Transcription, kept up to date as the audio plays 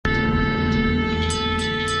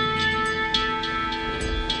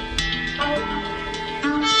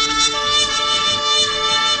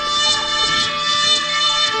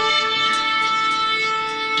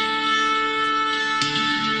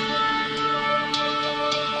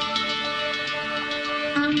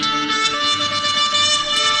O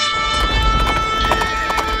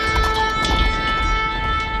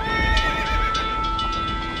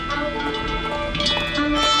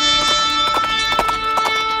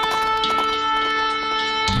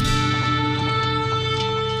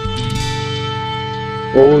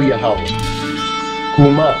Yahweh,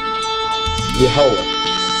 Kuma, Yahweh,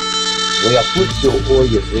 Wayaputso O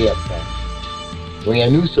Yezreasa,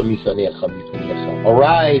 Wayanuso Misanecha Bitunecha.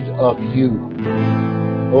 Arise of you,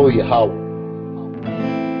 O Yahweh.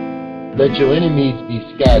 Let your enemies be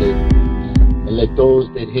scattered, and let those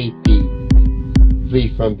that hate thee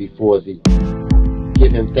flee from before thee.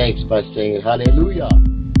 Give him thanks by saying hallelujah.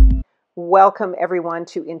 Welcome everyone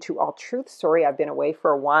to Into All Truth Story. I've been away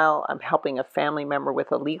for a while. I'm helping a family member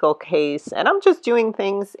with a legal case, and I'm just doing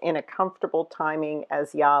things in a comfortable timing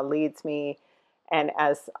as Yah leads me and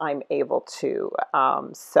as I'm able to.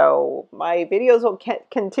 So my videos will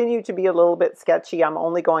continue to be a little bit sketchy. I'm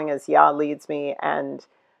only going as Yah leads me, and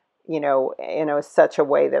in such a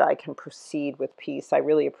way that I can proceed with peace. I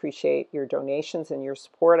really appreciate your donations and your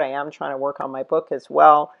support. I am trying to work on my book as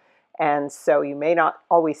well. And so you may not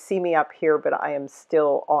always see me up here, but I am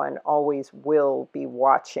still on, always will be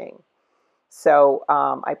watching. So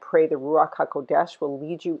I pray the Ruach HaKodesh will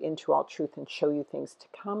lead you into all truth and show you things to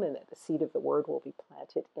come, and that the seed of the word will be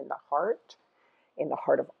planted in the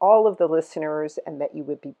heart of all of the listeners, and that you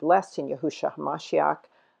would be blessed in Yahushua HaMashiach.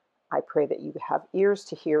 I pray that you have ears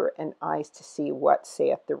to hear and eyes to see what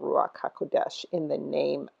saith the Ruach HaKodesh in the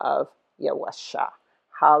name of Yahushua.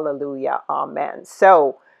 Hallelujah. Amen.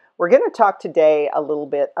 So we're going to talk today a little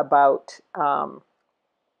bit about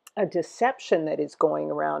a deception that is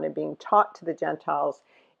going around and being taught to the Gentiles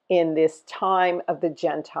in this time of the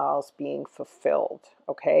Gentiles being fulfilled,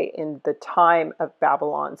 okay, in the time of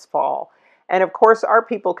Babylon's fall. And of course, our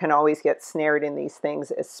people can always get snared in these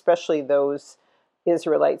things, especially those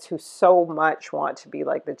Israelites who so much want to be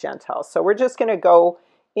like the Gentiles. So we're just going to go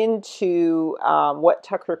into what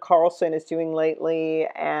Tucker Carlson is doing lately,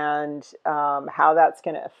 and how that's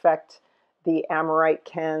going to affect the Amorite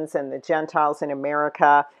Kens and the Gentiles in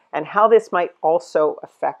America, and how this might also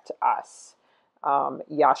affect us,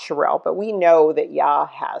 Yasharel. But we know that Yah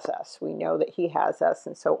has us. We know that he has us,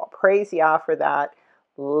 and so I'll praise Yah for that.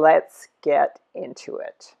 Let's get into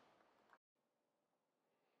it.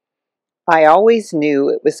 I always knew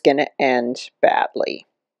it was going to end badly.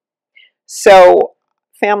 So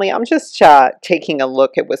family, I'm just taking a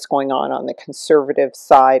look at what's going on the conservative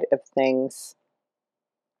side of things,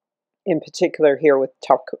 in particular here with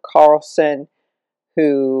Tucker Carlson,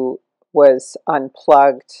 who was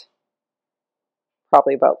unplugged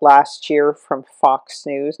probably about last year from Fox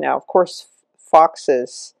News. Now, of course,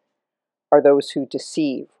 Foxes are those who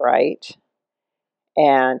deceive, right?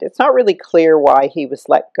 And it's not really clear why he was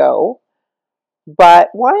let go, but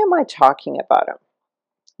why am I talking about him?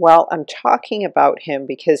 Well, I'm talking about him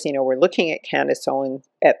because, we're looking at Candace Owens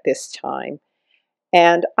at this time,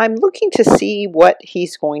 and I'm looking to see what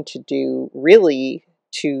he's going to do really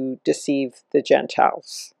to deceive the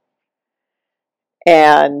Gentiles.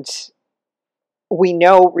 And we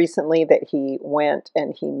know recently that he went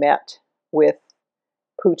and he met with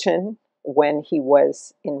Putin when he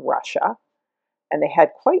was in Russia, and they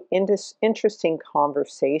had quite interesting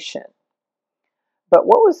conversation. But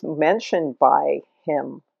what was mentioned by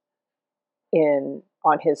him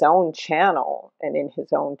on his own channel and in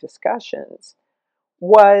his own discussions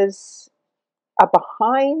was a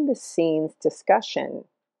behind-the-scenes discussion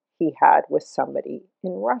he had with somebody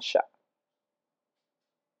in Russia.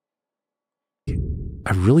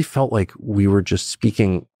 I really felt like we were just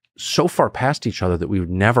speaking so far past each other that we would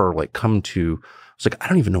never come to. I was like, I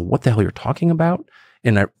don't even know what the hell you're talking about,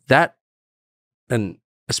 and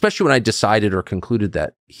especially when I decided or concluded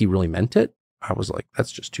that he really meant it, I was like,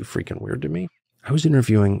 that's just too freaking weird to me. I was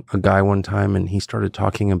interviewing a guy one time, and he started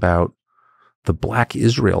talking about the black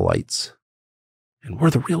Israelites and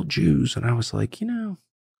we're the real Jews. And I was like, and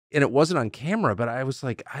it wasn't on camera, but I was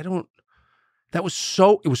like, it was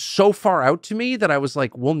so far out to me that I was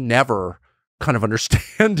like, we'll never kind of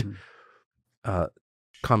understand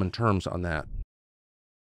common terms on that.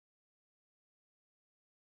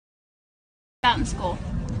 Out in school.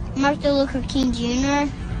 Martin Luther King Jr.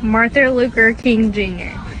 Martin Luther King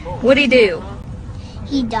Jr. What'd he do?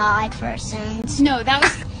 He died for our sins. No, that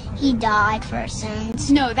was... He died for our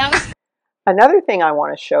sins. No, that was... Another thing I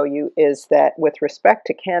want to show you is that with respect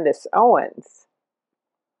to Candace Owens,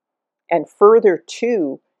 and further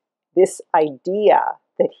to this idea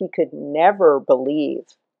that he could never believe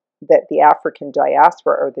that the African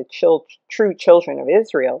diaspora are the true children of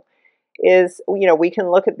Israel, is, we can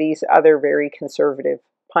look at these other very conservative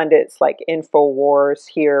pundits like InfoWars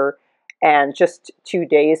here. And just 2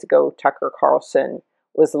 days ago, Tucker Carlson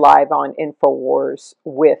was live on InfoWars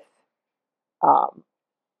with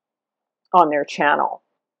on their channel.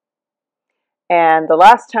 And the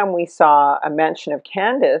last time we saw a mention of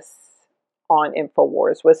Candace on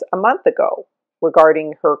InfoWars was a month ago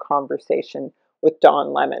regarding her conversation with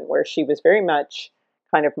Don Lemon, where she was very much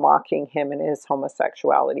kind of mocking him and his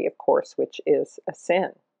homosexuality, of course, which is a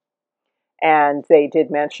sin. And they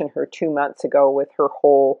did mention her 2 months ago with her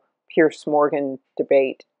whole Piers Morgan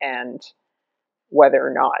debate and whether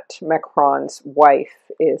or not Macron's wife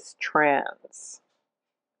is trans.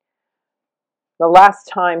 The last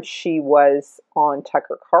time she was on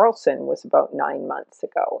Tucker Carlson was about 9 months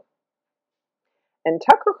ago. And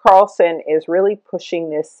Tucker Carlson is really pushing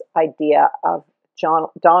this idea of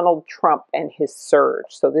Donald Trump and his surge.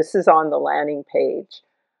 So this is on the landing page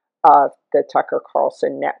of the Tucker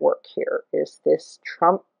Carlson network here, is this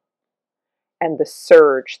Trump and the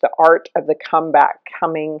surge, the art of the comeback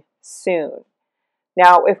coming soon.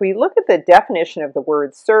 Now, if we look at the definition of the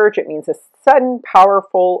word surge, it means a sudden,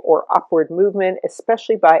 powerful, or upward movement,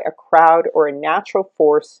 especially by a crowd or a natural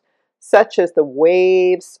force, such as the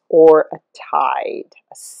waves or a tide,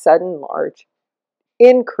 a sudden, large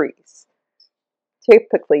increase,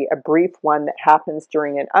 typically a brief one that happens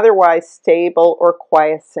during an otherwise stable or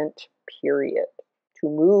quiescent period, to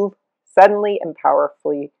move suddenly and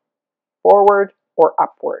powerfully forward or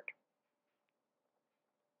upward.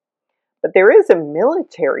 But there is a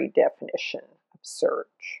military definition of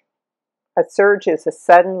surge. A surge is a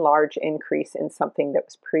sudden large increase in something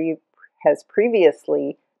that has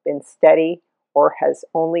previously been steady or has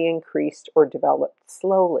only increased or developed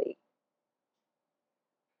slowly.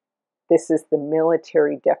 This is the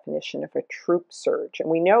military definition of a troop surge. And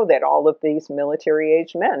we know that all of these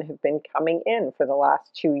military-age men have been coming in for the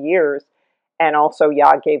last 2 years. And also,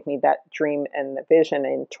 Yah gave me that dream and the vision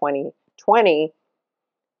in 2020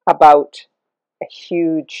 about a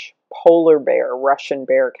huge polar bear, Russian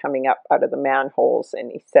bear, coming up out of the manholes.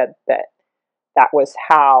 And he said that that was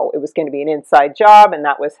how it was going to be an inside job, and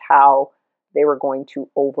that was how they were going to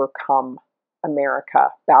overcome America.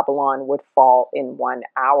 Babylon would fall in 1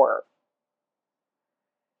 hour.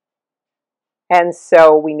 And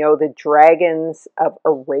so we know the dragons of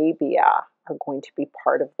Arabia are going to be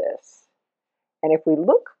part of this. And if we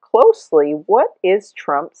look closely, what is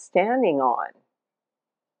Trump standing on?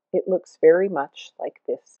 It looks very much like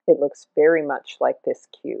this. It looks very much like this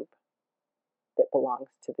cube that belongs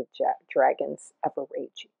to the dragons of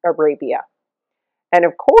Arabia. And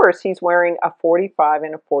of course, he's wearing a 45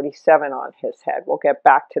 and a 47 on his head. We'll get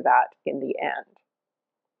back to that in the end.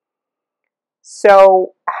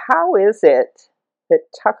 So how is it that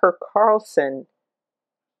Tucker Carlson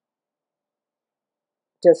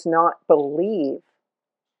does not believe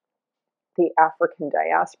the African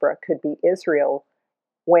diaspora could be Israel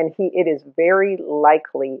when it is very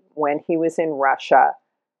likely when he was in Russia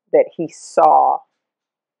that he saw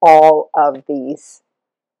all of these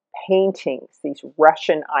paintings, these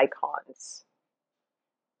Russian icons.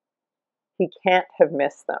 He can't have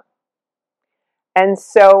missed them. And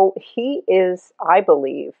so he is, I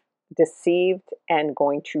believe, deceived and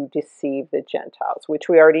going to deceive the Gentiles, which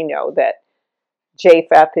we already know that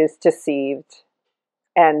Japheth is deceived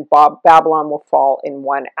and Babylon will fall in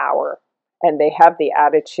 1 hour. And they have the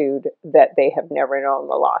attitude that they have never known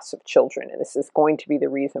the loss of children. And this is going to be the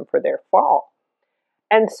reason for their fall.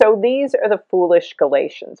 And so these are the foolish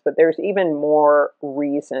Galatians, but there's even more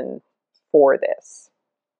reason for this.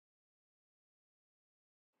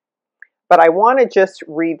 But I want to just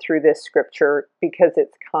read through this scripture because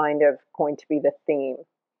it's kind of going to be the theme.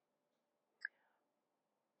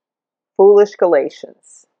 Foolish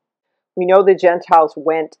Galatians. We know the Gentiles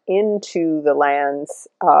went into the lands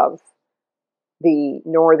of the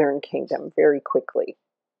northern kingdom very quickly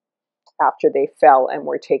after they fell and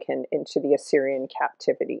were taken into the Assyrian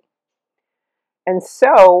captivity. And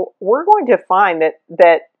so we're going to find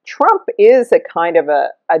that Trump is a kind of a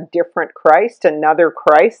different Christ, another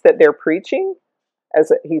Christ that they're preaching.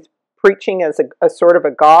 He's preaching as a sort of a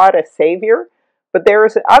God, a savior. But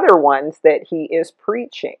there's other ones that he is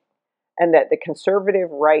preaching and that the conservative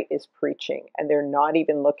right is preaching. And they're not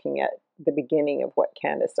even looking at the beginning of what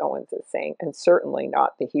Candace Owens is saying, and certainly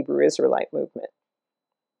not the Hebrew Israelite movement.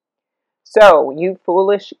 So, you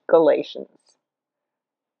foolish Galatians,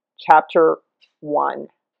 chapter 1,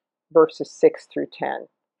 verses 6 through 10.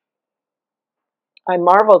 I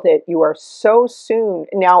marvel that you are so soon.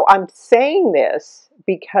 Now, I'm saying this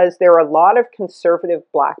because there are a lot of conservative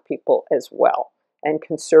black people as well, and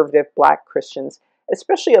conservative black Christians,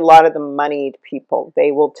 especially a lot of the moneyed people.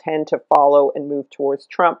 They will tend to follow and move towards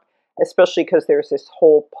Trump, especially because there's this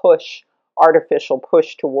whole push, artificial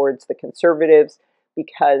push towards the conservatives,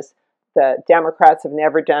 because the Democrats have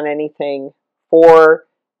never done anything for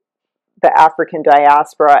the African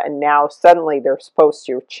diaspora, and now suddenly they're supposed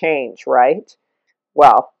to change, right?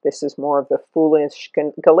 Well, this is more of the foolish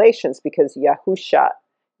Galatians, because Yahusha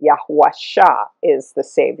is the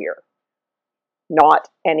Savior, not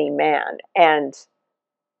any man. And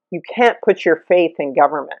you can't put your faith in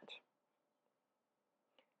government.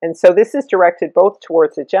 And so this is directed both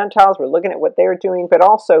towards the Gentiles, we're looking at what they're doing, but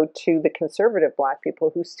also to the conservative black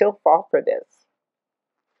people who still fall for this.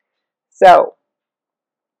 So,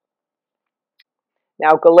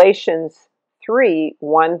 now Galatians 3,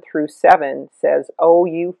 1 through 7 says, "O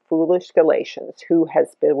you foolish Galatians, who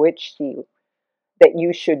has bewitched you, that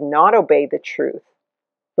you should not obey the truth,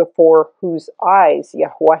 before whose eyes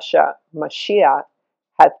Yahushua Mashiach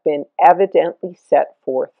hath been evidently set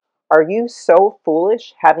forth. Are you so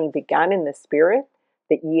foolish, having begun in the Spirit,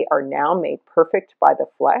 that ye are now made perfect by the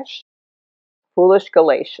flesh? Foolish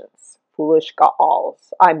Galatians, foolish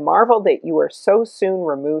Gaals, I marvel that you are so soon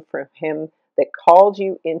removed from him that called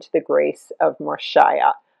you into the grace of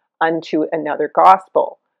Mashiach unto another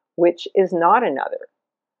gospel, which is not another.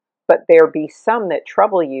 But there be some that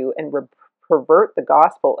trouble you and pervert the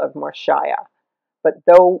gospel of Mashiach. But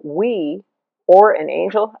though we or an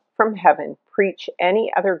angel from heaven preach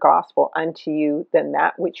any other gospel unto you than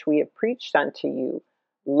that which we have preached unto you,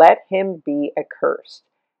 let him be accursed.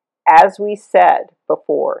 As we said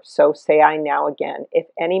before, so say I now again,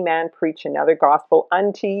 if any man preach another gospel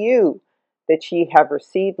unto you that ye have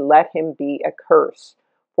received, let him be accursed.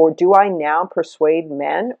 For do I now persuade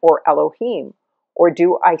men or Elohim? Or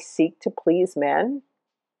do I seek to please men?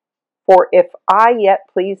 For if I yet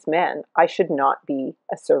please men, I should not be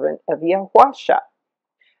a servant of Yahushua."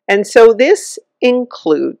 And so this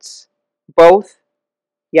includes both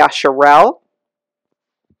Yasharel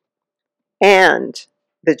and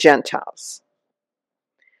the Gentiles.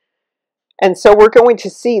 And so we're going to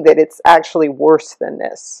see that it's actually worse than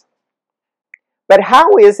this. But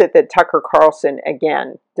how is it that Tucker Carlson,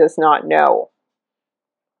 again, does not know?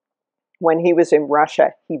 When he was in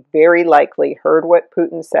Russia, he very likely heard what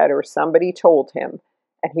Putin said, or somebody told him,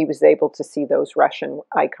 and he was able to see those Russian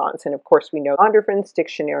icons. And of course, we know Ondervin's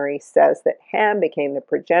dictionary says that Ham became the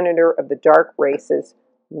progenitor of the dark races,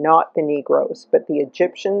 not the Negroes, but the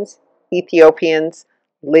Egyptians, Ethiopians,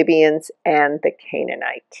 Libyans, and the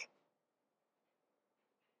Canaanite.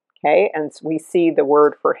 Okay, and we see the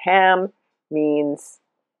word for Ham means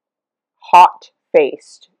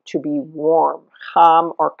hot-faced, to be warm,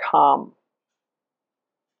 Ham or Kam.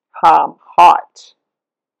 Ham, hot,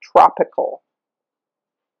 tropical,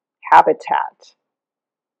 habitat,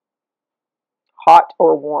 hot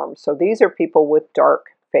or warm. So these are people with dark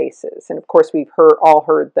faces. And of course, we've all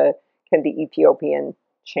heard can the Ethiopian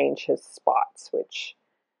change his spots, which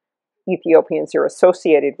Ethiopians are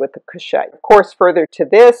associated with the Cushite. Of course, further to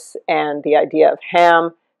this, and the idea of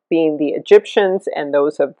Ham being the Egyptians and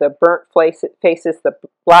those of the burnt faces, the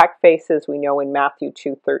black faces, we know in Matthew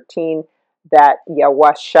 2:13 that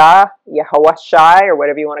Yahushai, or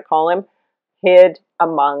whatever you want to call him, hid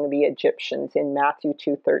among the Egyptians. In Matthew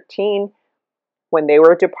 2:13, when they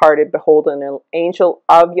were departed, behold, an angel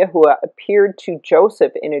of Yahuwah appeared to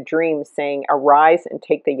Joseph in a dream, saying, "Arise and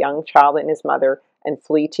take the young child and his mother, and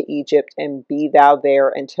flee to Egypt, and be thou there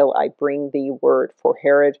until I bring thee word, for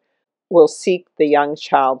Herod will seek the young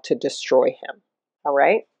child to destroy him." All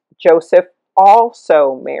right? Joseph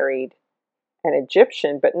also married an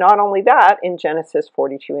Egyptian, but not only that, in Genesis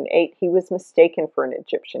 42:8, he was mistaken for an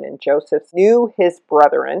Egyptian, and Joseph knew his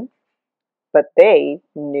brethren, but they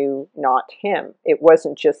knew not him. It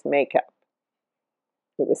wasn't just makeup.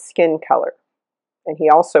 It was skin color. And he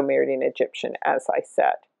also married an Egyptian, as I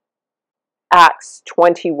said. Acts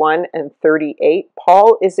 21:38,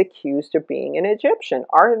 Paul is accused of being an Egyptian.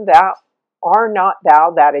 Are not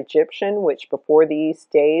thou that Egyptian, which before these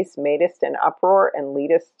days madest an uproar, and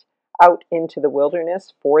leadest out into the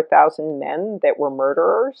wilderness 4,000 men that were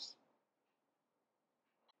murderers?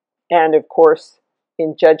 And of course,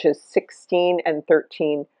 in Judges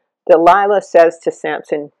 16:13, Delilah says to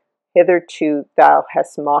Samson, "Hitherto thou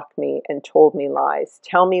hast mocked me and told me lies.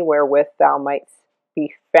 Tell me wherewith thou mightst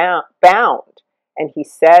be bound." And he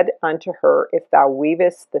said unto her, "If thou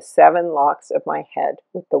weavest the 7 locks of my head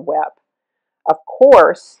with the web." Of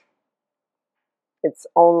course, it's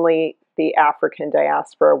only the African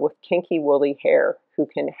diaspora with kinky woolly hair who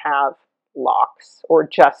can have locks, or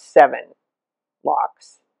just 7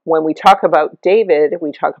 locks. when we talk about David,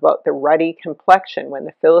 we talk about the ruddy complexion. When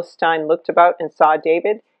the Philistine looked about and saw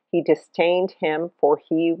David, he disdained him, for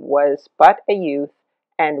he was but a youth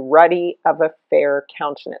and ruddy of a fair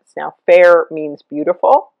countenance. Now, fair means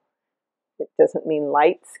beautiful. It doesn't mean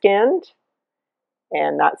light-skinned.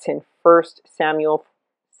 And that's in 1 Samuel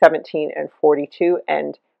 17 and 42.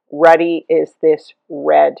 And ruddy is this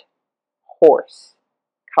red horse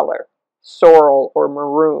color, sorrel or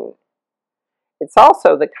maroon. It's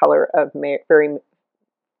also the color of very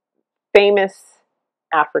famous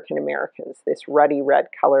African Americans, this ruddy red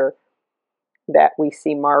color that we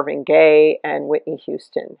see Marvin Gaye and Whitney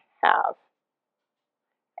Houston have.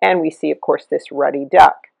 And we see, of course, this ruddy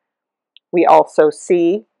duck. We also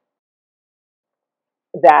see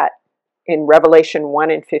that in Revelation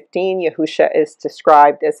 1 and 15, Yahusha is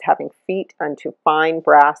described as having feet unto fine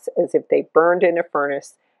brass, as if they burned in a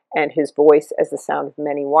furnace, and his voice as the sound of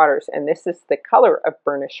many waters. And this is the color of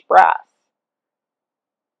burnished brass.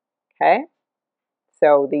 Okay?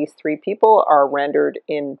 So these three people are rendered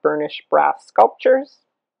in burnished brass sculptures.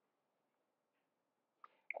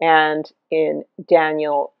 And in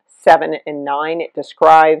Daniel 7 and 9, it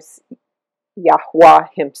describes Yahweh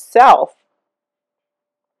himself,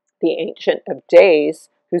 the Ancient of Days,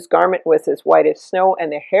 whose garment was as white as snow,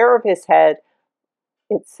 and the hair of his head,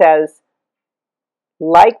 it says,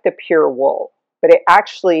 like the pure wool. But it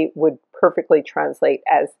actually would perfectly translate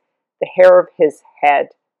as the hair of his head,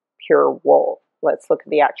 pure wool. Let's look at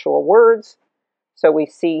the actual words. So we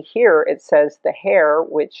see here it says the hair,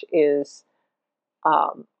 which is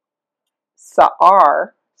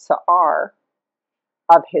sa'ar,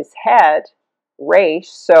 of his head, resh.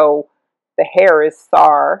 So the hair is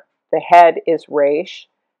sar, the head is resh.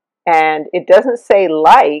 And it doesn't say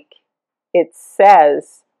like, it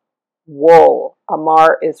says wool.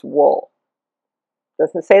 Amar is wool. It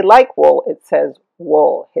doesn't say like wool, it says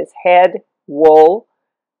wool. His head, wool.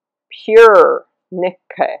 Pure,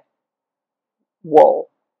 nikke, wool.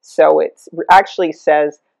 So it actually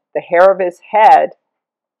says the hair of his head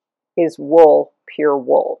is wool, pure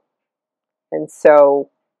wool. And so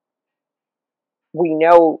we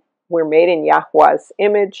know we're made in Yahweh's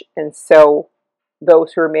image, and so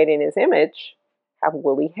those who are made in his image have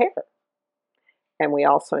woolly hair. And we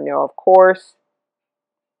also know, of course,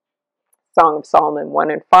 Song of Solomon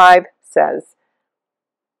 1 and 5 says,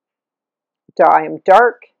 I am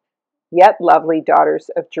dark, yet lovely,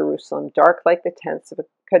 daughters of Jerusalem, dark like the tents of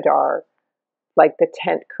Kedar, like the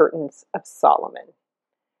tent curtains of Solomon.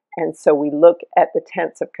 And so we look at the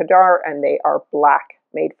tents of Kedar, and they are black,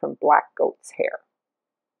 made from black goat's hair.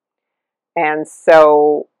 And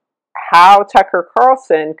so how Tucker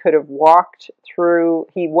Carlson could have walked through,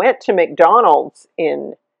 he went to McDonald's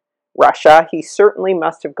in Russia. He certainly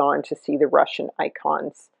must have gone to see the Russian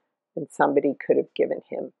icons, and somebody could have given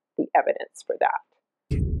him the evidence for that.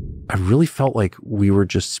 I really felt like we were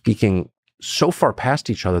just speaking so far past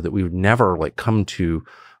each other that we would never like come to,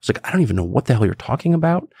 it's like, I don't even know what the hell you're talking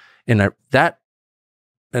about. And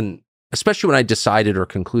and especially when I decided or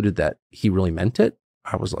concluded that he really meant it,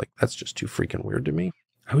 I was like, that's just too freaking weird to me.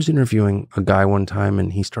 I was interviewing a guy one time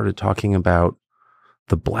and he started talking about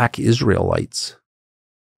the black Israelites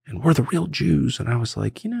and we're the real Jews. And I was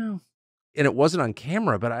like, and it wasn't on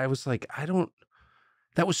camera, but I was like,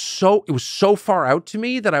 it was so far out to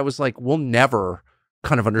me that I was like, we'll never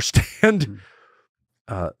kind of understand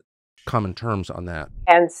common terms on that.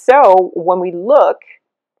 And so when we look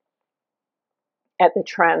at the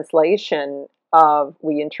translation of,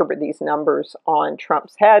 we interpret these numbers on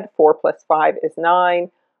Trump's head, 4 plus 5 is 9,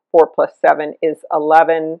 4 plus 7 is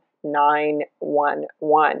 11,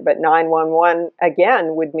 911. But 911,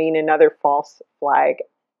 again, would mean another false flag,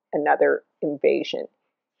 another invasion.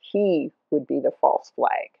 He would be the false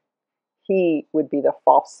flag. He would be the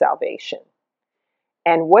false salvation.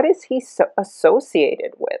 And what is he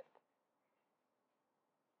associated with?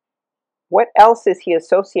 What else is he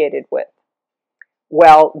associated with?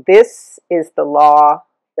 Well, this is the law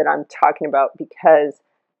that I'm talking about, because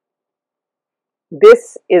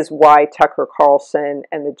this is why Tucker Carlson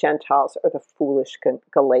and the Gentiles are the foolish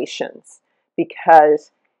Galatians,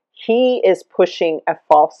 because he is pushing a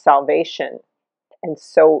false salvation, and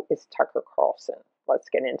so is Tucker Carlson. Let's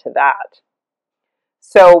get into that.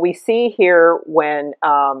 So we see here when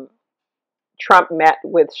Trump met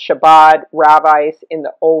with Chabad rabbis in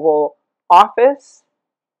the Oval Office,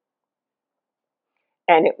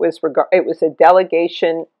 and it was a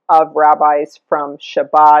delegation of rabbis from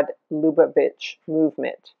Chabad Lubavitch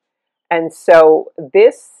movement. And so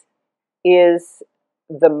this is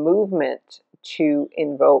the movement to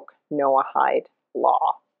invoke Noahide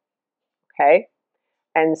law. Okay?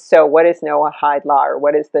 And so what is Noahide law, or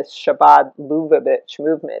what is the Chabad Lubavitch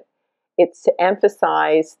movement? It's to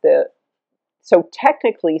emphasize so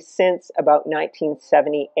technically since about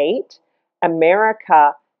 1978,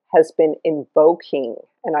 America has been invoking,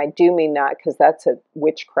 and I do mean that because that's a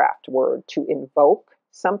witchcraft word, to invoke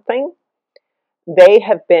something. They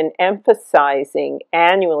have been emphasizing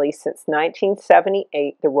annually since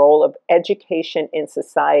 1978 the role of education in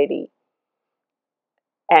society.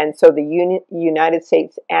 And so the United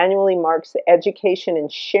States annually marks the Education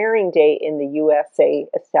and Sharing Day in the USA,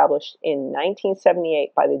 established in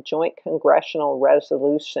 1978 by the Joint Congressional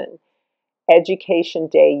Resolution. Education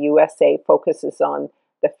Day USA focuses on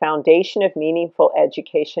the foundation of meaningful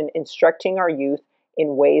education, instructing our youth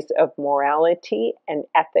in ways of morality and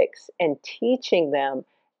ethics, and teaching them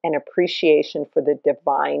an appreciation for the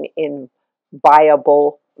divine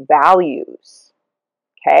inviolable values.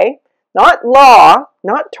 Okay? Not law,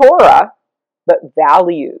 not Torah, but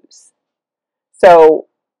values. So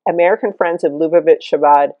American Friends of Lubavitch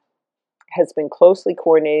Chabad has been closely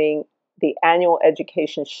coordinating the annual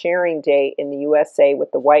Education Sharing Day in the USA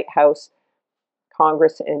with the White House,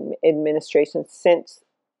 Congress, and administration since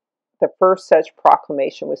the first such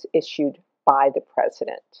proclamation was issued by the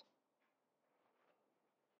president.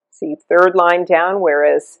 See, third line down,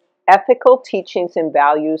 whereas ethical teachings and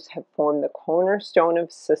values have formed the cornerstone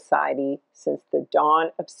of society since the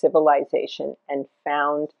dawn of civilization and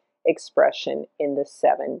found expression in the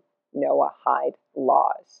 7 Noahide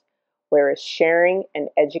laws, whereas sharing and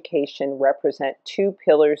education represent 2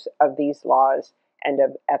 pillars of these laws and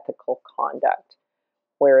of ethical conduct,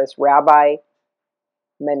 whereas Rabbi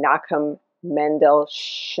Menachem Mendel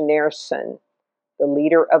Schneerson, the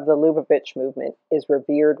leader of the Lubavitch movement, is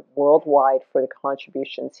revered worldwide for the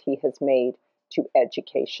contributions he has made to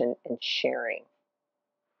education and sharing.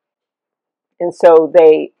 And so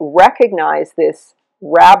they recognize this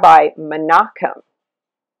Rabbi Menachem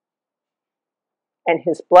and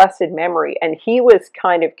his blessed memory, and he was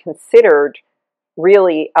kind of considered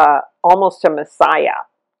really almost a Messiah,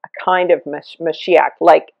 a kind of Mashiach,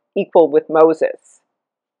 like equal with Moses.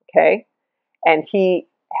 Okay? And he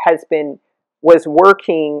was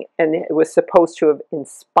working, and it was supposed to have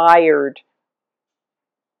inspired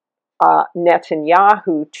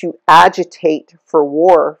Netanyahu to agitate for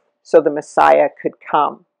war so the Messiah could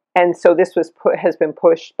come. And so this has been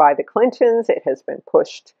pushed by the Clintons. It has been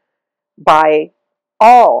pushed by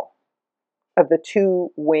all of the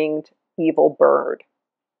 2-winged evil bird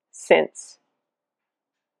since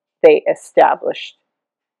they established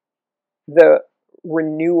the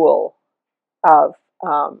renewal of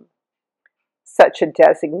such a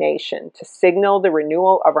designation, to signal the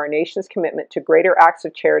renewal of our nation's commitment to greater acts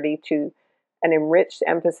of charity, to an enriched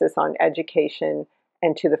emphasis on education,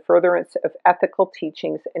 and to the furtherance of ethical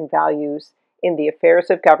teachings and values in the affairs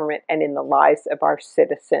of government and in the lives of our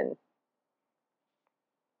citizens.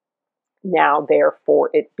 Now,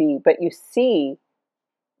 therefore, it be. But you see,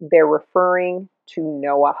 they're referring to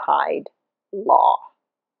Noahide law.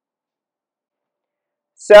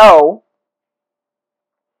 So,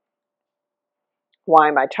 why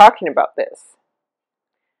am I talking about this?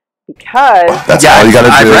 Because that's all you got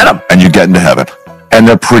to do, read them, and you get into heaven. And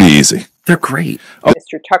they're pretty easy. They're great.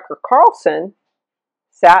 Mr. Tucker Carlson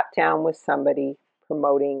sat down with somebody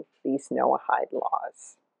promoting these Noahide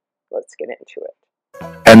laws. Let's get into it.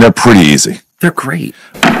 And they're pretty easy. They're great.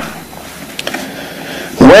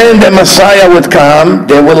 When the Messiah would come,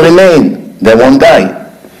 they will remain. They won't die.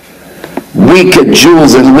 Wicked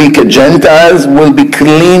Jews and wicked Gentiles will be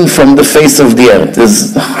cleaned from the face of the earth.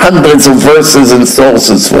 There's hundreds of verses and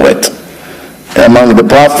sources for it, among the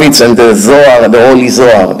prophets and the Zohar, the Holy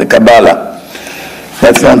Zohar, the Kabbalah.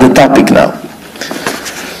 That's not the topic now.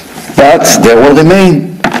 But they will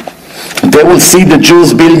remain. They will see the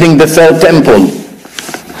Jews building the third temple.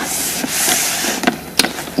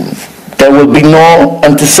 There will be no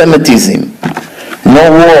anti-Semitism,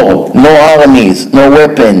 no war, no armies, no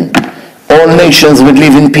weapon. All nations would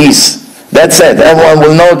live in peace. That's it. Everyone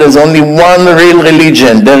will know there's only one real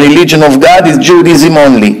religion. The religion of God is Judaism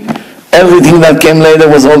only. Everything that came later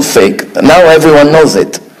was all fake. Now everyone knows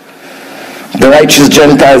it. The righteous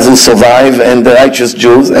Gentiles will survive, and the righteous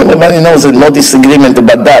Jews. Everybody knows it. No disagreement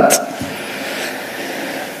about that.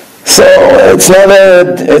 So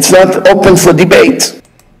it's not open for debate.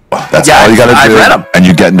 That's all you got to do, read them, and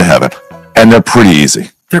you get into heaven. And they're pretty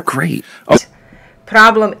easy. They're great.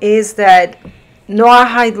 Problem is that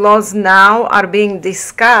Noahide laws now are being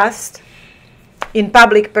discussed in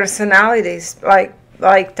public personalities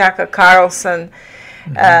like Tucker Carlson.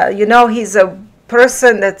 Mm-hmm. He's a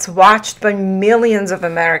person that's watched by millions of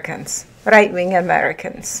Americans, right-wing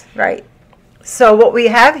Americans, right? So what we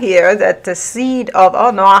have here, that the seed of,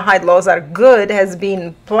 oh, Noahide laws are good, has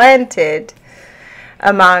been planted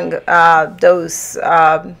among those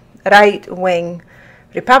right-wing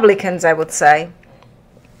Republicans, I would say.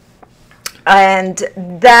 And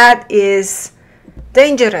that is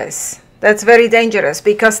dangerous. That's very dangerous,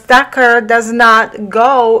 because Tucker does not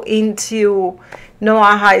go into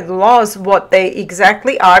Noahide laws, what they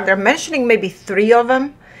exactly are. They're mentioning maybe 3 of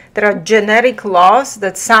them. There are generic laws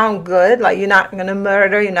that sound good, like you're not going to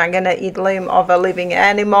murder, you're not going to eat limb of a living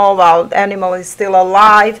animal while the animal is still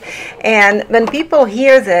alive. And when people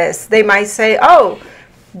hear this, they might say, oh,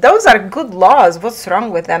 those are good laws. What's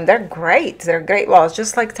wrong with them? They're great. They're great laws,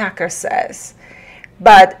 just like Tucker says.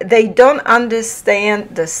 But they don't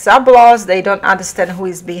understand the sub-laws. They don't understand who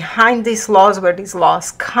is behind these laws, where these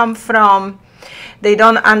laws come from. They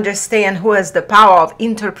don't understand who has the power of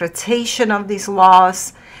interpretation of these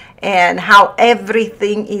laws, and how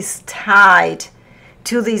everything is tied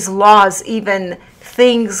to these laws, even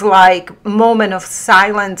things like moment of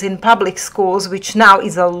silence in public schools, which now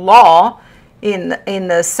is a law in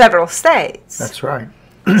several states. That's right.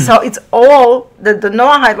 So it's all, the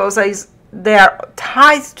Noahide laws, they are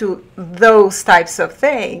tied to those types of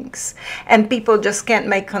things, and people just can't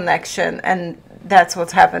make connection, and that's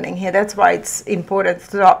what's happening here. That's why it's important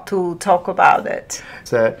to talk about it.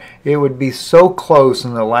 That it would be so close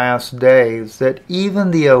in the last days that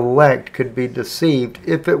even the elect could be deceived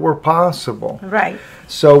if it were possible. Right.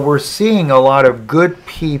 So we're seeing a lot of good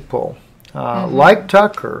people, like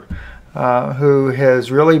Tucker, who has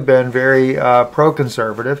really been very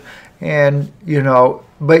pro-conservative, and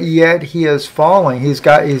but yet he is falling. He's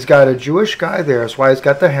got a Jewish guy there. That's why he's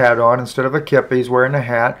got the hat on instead of a kippah. He's wearing a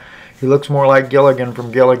hat. He looks more like Gilligan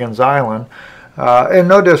from Gilligan's Island. And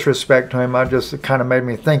no disrespect to him, it kind of made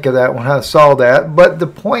me think of that when I saw that. But the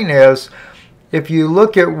point is, if you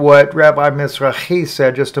look at what Rabbi Mizrahi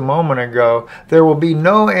said just a moment ago, there will be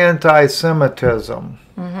no anti-Semitism.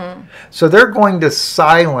 Mm-hmm. So they're going to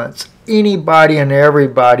silence anybody and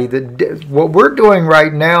everybody that what we're doing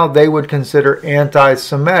right now, they would consider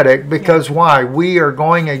anti-Semitic, because why? We are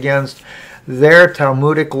going against their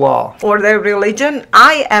Talmudic law. Or their religion.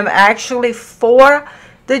 I am actually for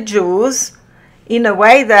the Jews in a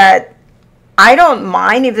way that I don't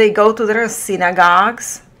mind if they go to their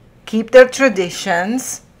synagogues, keep their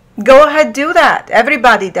traditions. Go ahead, do that.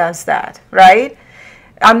 Everybody does that, right?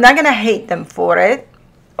 I'm not going to hate them for it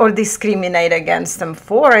or discriminate against them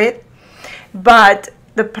for it. But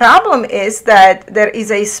the problem is that there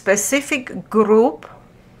is a specific group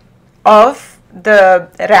of the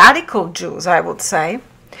radical Jews, I would say,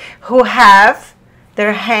 who have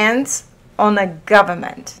their hands on a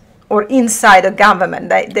government or inside a government.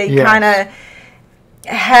 They yes. kind of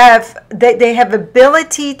have, they have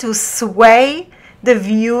ability to sway the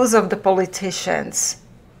views of the politicians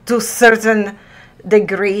to a certain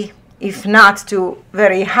degree, if not to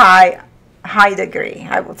very high degree,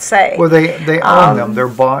 I would say. Well, they own them. They're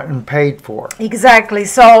bought and paid for. Exactly.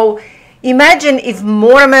 So imagine if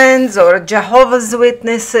Mormons or Jehovah's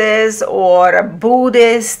Witnesses or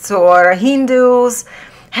Buddhists or Hindus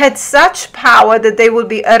had such power that they would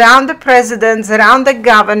be around the presidents, around the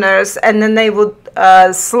governors, and then they would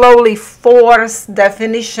slowly force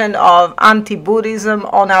definition of anti-Buddhism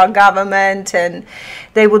on our government, and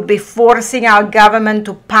they would be forcing our government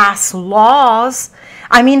to pass laws.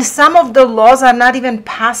 I mean, some of the laws are not even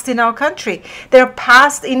passed in our country. They're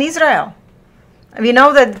passed in Israel. We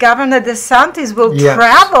know that Governor DeSantis will yes.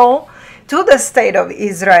 travel to the state of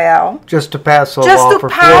Israel just to pass a just law to for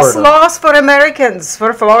pass Florida. Laws for Americans,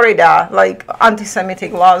 for Florida, like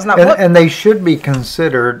anti-Semitic laws. Now, and they should be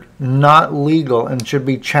considered not legal and should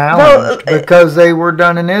be challenged because they were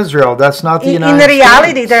done in Israel. That's not the United States. In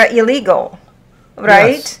reality, they're illegal,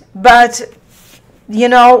 right? Yes. But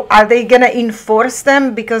are they going to enforce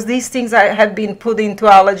them? Because these things have been put into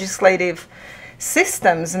our legislative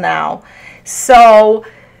systems now. So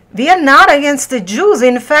we are not against the Jews.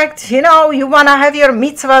 In fact, you want to have your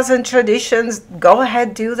mitzvahs and traditions, go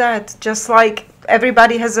ahead, do that. Just like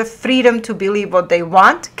everybody has a freedom to believe what they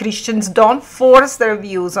want. Christians don't force their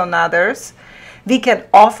views on others. We can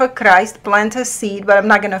offer Christ, plant a seed, but I'm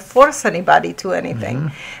not going to force anybody to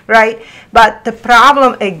anything, right? But the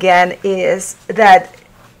problem, again, is that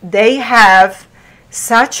they have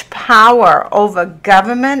such power over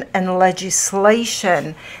government and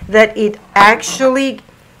legislation that it actually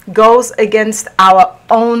goes against our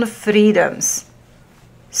own freedoms.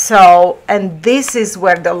 So, and this is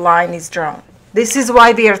where the line is drawn. This is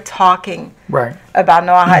why we are talking about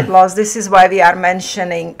Noahide laws. This is why we are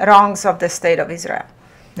mentioning wrongs of the state of Israel.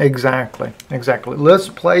 Exactly. Let's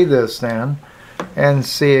play this then. and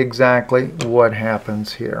see exactly what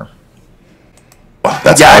happens here.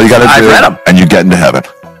 That's all you got to do, read them. and you get into heaven.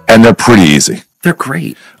 And they're pretty easy. They're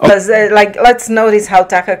great. Because, let's notice how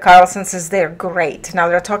Tucker Carlson says they're great. Now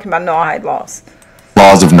they're talking about Noahide laws.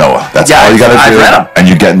 Laws of Noah. That's all you got to do, and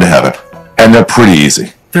you get into heaven. And they're pretty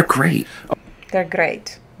easy. They're great. They're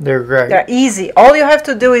great. They're great. They're easy. All you have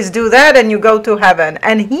to do is do that and you go to heaven.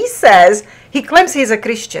 And he says, he claims he's a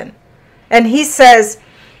Christian. And he says,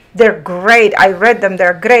 they're great. I read them.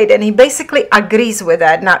 They're great. And he basically agrees with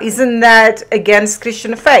that. Now, isn't that against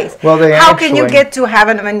Christian faith? Well, how can you get to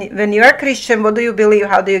heaven when you're a Christian? What do you believe?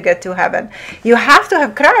 How do you get to heaven? You have to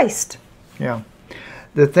have Christ. Yeah.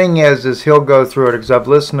 The thing is he'll go through it, because I've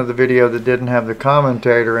listened to the video that didn't have the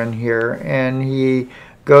commentator in here, and he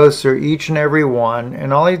goes through each and every one,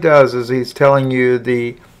 and all he does is he's telling you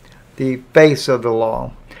the face of the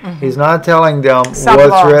law. He's not telling them what's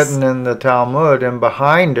written in the Talmud, and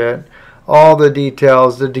behind it, all the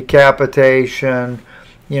details, the decapitation.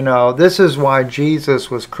 You know, this is why Jesus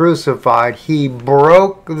was crucified. He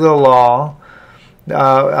broke the law.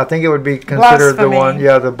 I think it would be considered blasphemy.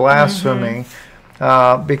 the blasphemy,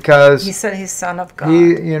 because he said he's Son of God.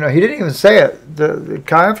 he didn't even say it. The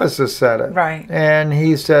Caiaphas said it. Right. And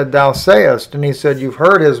he said, "Thou sayest," and he said, "You've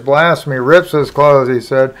heard his blasphemy." Rips his clothes. He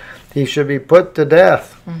said, he should be put to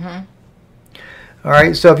death. All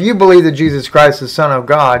right, so if you believe that Jesus Christ is Son of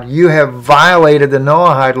God, you have violated the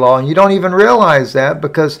Noahide law, and you don't even realize that,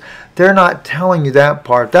 because they're not telling you that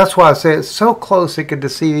part. That's why I say it's so close it could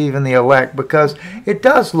deceive even the elect, because it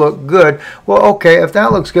does look good. Well, okay, if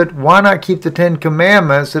that looks good, why not keep the 10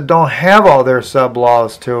 Commandments that don't have all their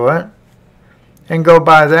sub-laws to it, and go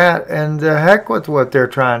by that, and the heck with what they're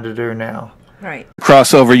trying to do now. Right.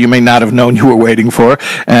 Crossover you may not have known you were waiting for,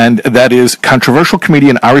 and that is controversial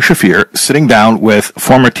comedian Ari Shafir sitting down with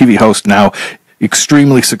former TV host, now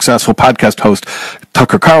extremely successful podcast host,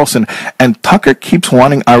 Tucker Carlson. And Tucker keeps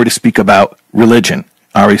wanting Ari to speak about religion.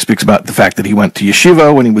 Ari speaks about the fact that he went to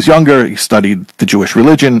yeshiva when he was younger. He studied the Jewish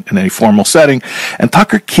religion in a formal setting. And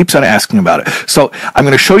Tucker keeps on asking about it. So I'm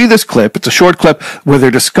going to show you this clip. It's a short clip where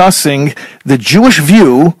they're discussing the Jewish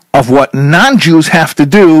view of what non-Jews have to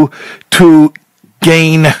do to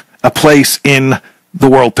gain a place in the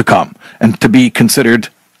world to come and to be considered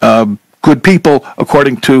good people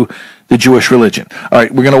according to the Jewish religion. All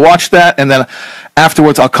right, we're going to watch that, and then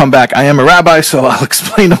afterwards I'll come back. I am a rabbi, so I'll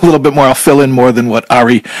explain a little bit more. I'll fill in more than what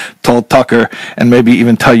Ari told Tucker, and maybe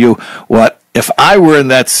even tell you what, if I were in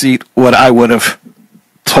that seat, what I would have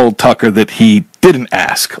told Tucker that he didn't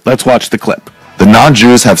ask. Let's watch the clip. The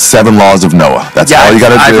non-Jews have 7 laws of Noah. That's all you got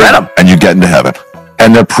to do, and you get into heaven.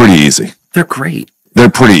 And they're pretty easy. They're great. They're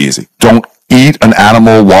pretty easy. Don't eat an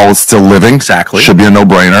animal while it's still living. Exactly. Should be a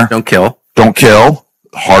no-brainer. Don't kill. Don't kill.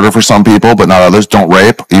 Harder for some people, but not others. Don't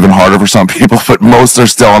rape. Even harder for some people, but most are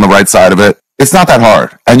still on the right side of it. It's not that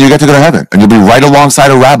hard. And you get to go to heaven. And you'll be right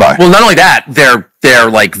alongside a rabbi. Well, not only that, they're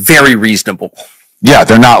like very reasonable. Yeah,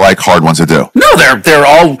 they're not like hard ones to do. No, they're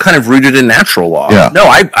all kind of rooted in natural law. Yeah. No,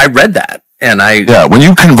 I read that. And yeah, when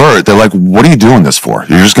you convert, they're like, what are you doing this for?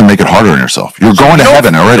 You're just going to make it harder on yourself. You're going to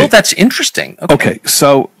heaven already. That's interesting. Okay,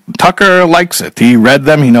 so Tucker likes it. He read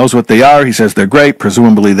them. He knows what they are. He says they're great.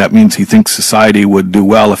 Presumably that means he thinks society would do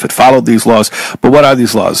well if it followed these laws. But what are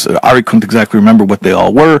these laws? Ari couldn't exactly remember what they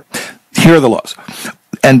all were. Here are the laws.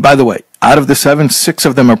 And by the way, out of the 7, 6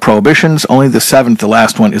 of them are prohibitions. Only the 7th, the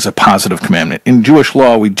last one, is a positive commandment. In Jewish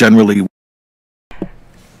law, we generally...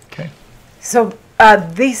 Okay. So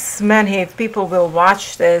this man here, if people will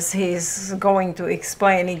watch this, he's going to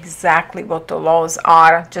explain exactly what the laws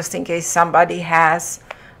are, just in case somebody has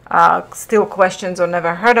still questions or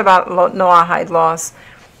never heard about Noahide laws.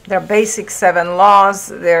 They're basic 7 laws.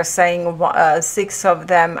 They're saying 6 of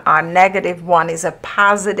them are negative, 1 is a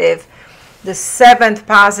positive. The 7th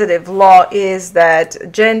positive law is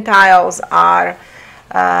that Gentiles are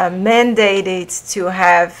mandated to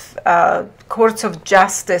have courts of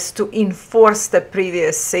justice to enforce the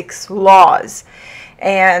previous 6 laws.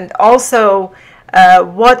 And also,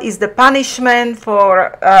 what is the punishment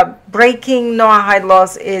for breaking Noahide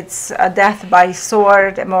laws? It's death by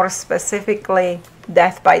sword, more specifically,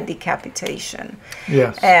 death by decapitation.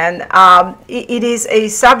 Yes. And it is a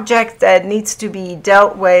subject that needs to be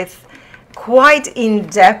dealt with quite in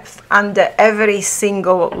depth under every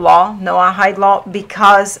single law, Noahide law,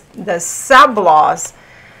 because the sub-laws,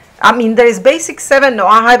 I mean, there is basic 7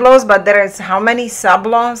 Noahide laws, but there is how many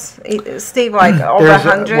sub-laws, Steve, like over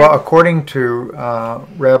 100? Well, according to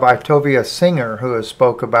Rabbi Tovia Singer, who has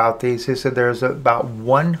spoke about these, he said there's about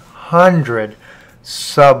 100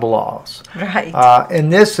 sub-laws. Right.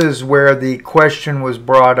 And this is where the question was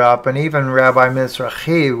brought up, and even Rabbi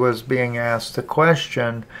Mizrahi was being asked the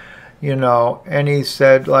question, you know, and he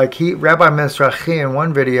said, like, Rabbi Mizrahi, in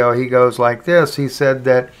one video, he goes like this. He said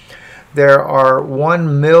that there are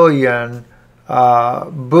 1 million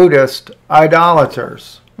Buddhist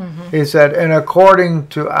idolaters. He said, and according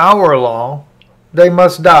to our law, they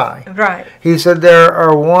must die. Right. He said there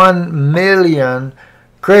are 1 million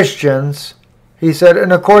Christians. He said,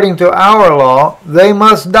 and according to our law, they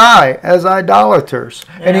must die as idolaters.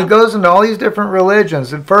 Yeah. And he goes into all these different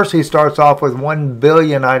religions. At first, he starts off with 1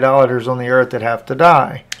 billion idolaters on the earth that have to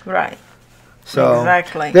die. Right. So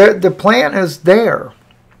exactly. The plan is there.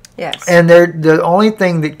 Yes. And the only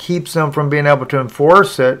thing that keeps them from being able to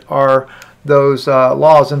enforce it are those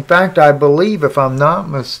laws. In fact, I believe, if I'm not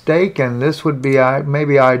mistaken, this would be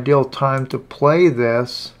maybe ideal time to play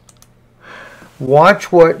this.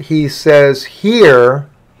 Watch what he says here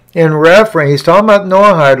in reference. He's talking about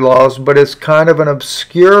Noahide laws, but it's kind of an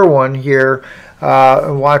obscure one here.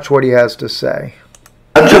 Watch what he has to say.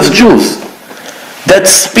 Not just Jews that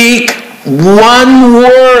speak one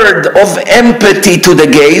word of empathy to the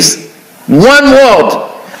gays. One word.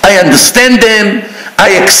 I understand them.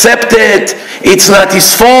 I accept it. It's not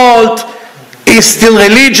his fault. He's still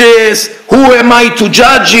religious. Who am I to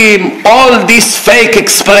judge him? All these fake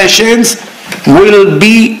expressions will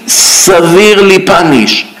be severely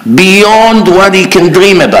punished beyond what he can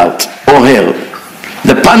dream about or her.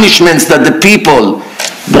 The punishments that the people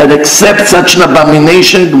that accept such an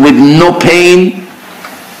abomination with no pain,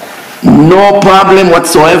 no problem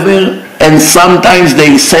whatsoever, and sometimes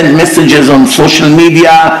they send messages on social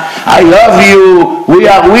media, I love you, we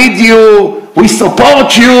are with you, we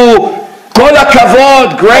support you, kol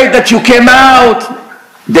hakavod, great that you came out.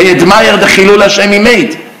 They admire the Chilul Hashem he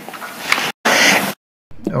made.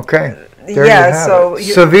 Okay, there you have so it.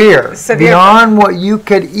 Severe, beyond what you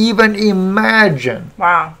could even imagine.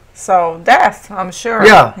 Wow. So death, I'm sure.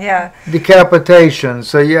 Yeah. Decapitation.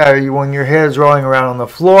 So yeah, when your head's rolling around on the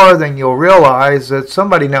floor, then you'll realize that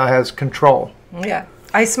somebody now has control. Yeah.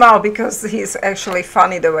 I smile because he's actually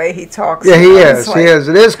funny the way he talks. Yeah, he is. He is.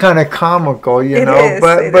 It is kind of comical, you know.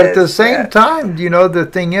 But at the same yeah. time, you know, the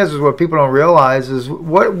thing is what people don't realize is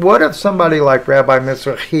what if somebody like Rabbi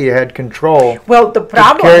Mizrahi had control? Well, the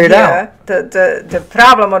problem here, the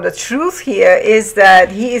problem or the truth here is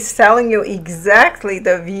that he is telling you exactly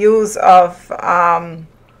the views of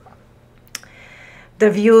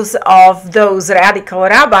those radical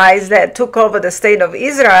rabbis that took over the state of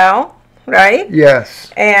Israel. Right?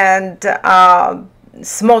 Yes. And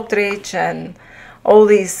Smotrich and all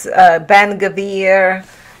these Ben Gavir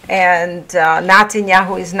and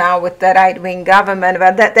Netanyahu is now with the right-wing government,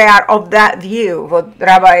 but that they are of that view, what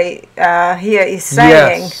Rabbi here is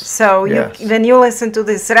saying. Yes. So when you listen to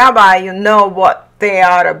this rabbi, you know what they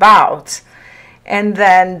are about. And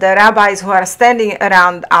then the rabbis who are standing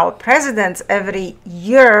around our presidents every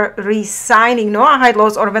year re-signing Noahide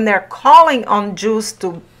laws, or when they're calling on Jews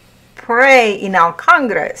to pray in our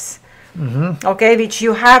Congress, okay, which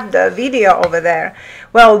you have the video over there.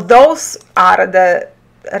 Well, those are the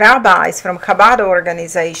rabbis from Chabad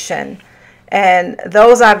organization, and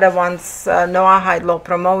those are the ones Noahide law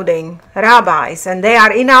promoting rabbis, and they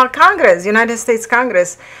are in our Congress, United States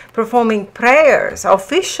Congress, performing prayers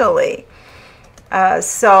officially.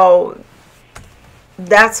 So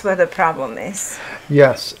that's where the problem is.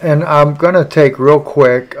 Yes, and I'm going to take real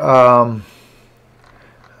quick.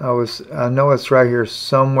 I know it's right here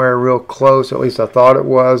somewhere real close, at least I thought it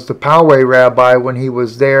was. The Poway rabbi, when he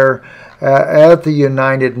was there at the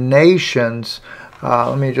United Nations,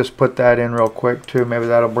 let me just put that in real quick too, maybe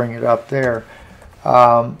that'll bring it up there.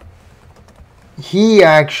 He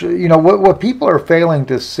actually, you know, what people are failing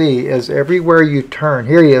to see is everywhere you turn,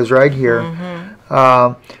 here he is right here,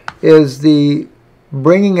 is the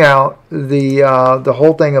bringing out the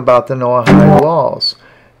whole thing about the Noahide laws.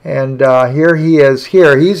 And here he is.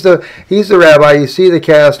 Here he's the rabbi. You see the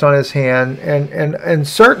cast on his hand, and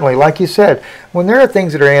certainly, like you said, when there are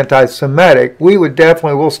things that are anti-Semitic,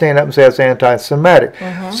 we'll stand up and say it's anti-Semitic.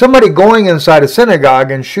 Somebody going inside a synagogue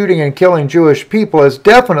and shooting and killing Jewish people is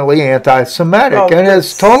definitely anti-Semitic, and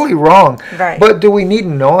it's totally wrong. Right. But do we need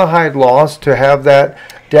Noahide laws to have that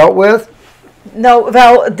dealt with? No,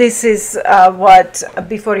 well, this is what,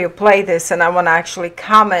 before you play this, and I want to actually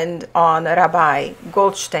comment on Rabbi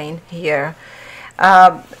Goldstein here.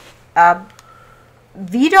 We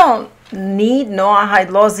don't need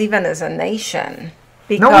Noahide laws even as a nation,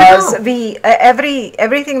 because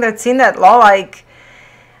everything that's in that law, like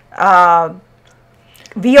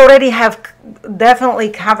we already have definitely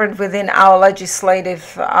covered within our legislative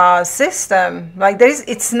system. Like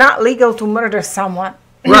it's not legal to murder someone.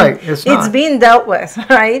 Right, it's not. It's being dealt with,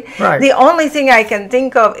 right? Right. The only thing I can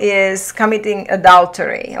think of is committing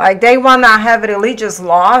adultery. Like they want to have religious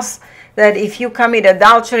laws that if you commit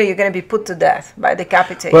adultery, you're going to be put to death by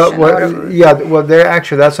decapitation. Well, they're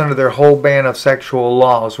actually, that's under their whole ban of sexual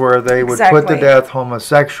laws, where they would put to death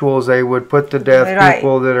homosexuals, they would put to death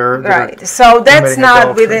people that are so that's not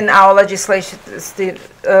adultery. within our legislation,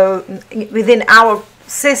 within our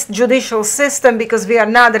judicial system, because we are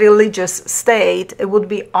not a religious state. It would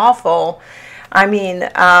be awful. I mean,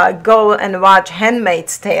 go and watch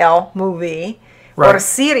Handmaid's Tale movie. Or a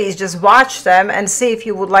series, just watch them and see if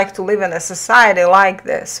you would like to live in a society like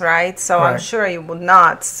this, right? So I'm sure you would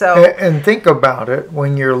not. So and think about it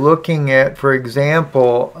when you're looking at, for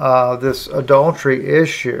example, this adultery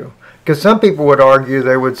issue. Because some people would argue,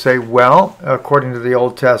 they would say, well, according to the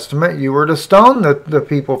Old Testament, you were to stone the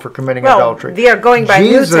people for committing adultery. We are going by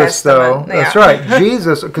New Testament. Jesus, though, that's right.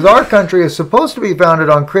 Jesus, because our country is supposed to be founded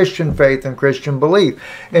on Christian faith and Christian belief.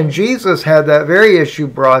 And Jesus had that very issue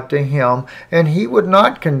brought to him, and he would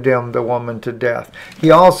not condemn the woman to death. He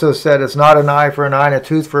also said it's not an eye for an eye and a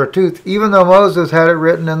tooth for a tooth, even though Moses had it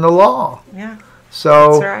written in the law. Yeah.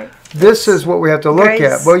 So that's right. This is what we have to look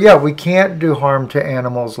at. Well, yeah, we can't do harm to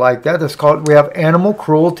animals like that. That's called, we have animal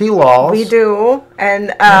cruelty laws. We do,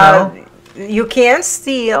 and you can't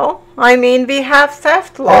steal. I mean, we have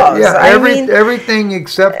theft laws. Everything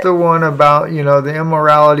except the one about, the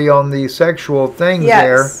immorality on the sexual things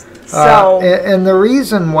there. And the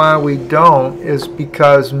reason why we don't is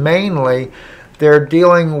because mainly they're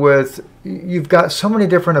dealing with, you've got so many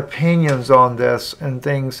different opinions on this and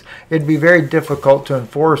things. It'd be very difficult to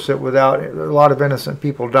enforce it without a lot of innocent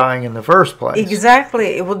people dying in the first place.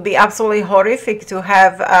 Exactly. It would be absolutely horrific to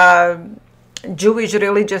have a Jewish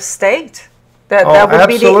religious state. That would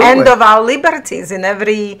be the end of our liberties in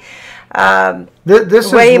every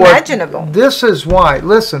way imaginable. This is why,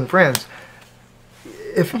 listen, friends,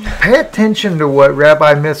 pay attention to what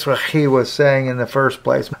Rabbi Mizrahi was saying in the first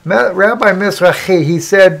place. Rabbi Mizrahi, he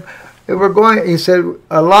said,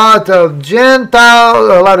 a lot of Gentiles,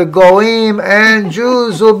 a lot of Goyim and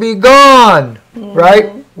Jews will be gone,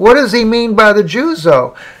 right? What does he mean by the Jews,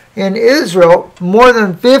 though? In Israel, more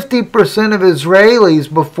than 50% of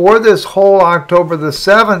Israelis, before this whole October the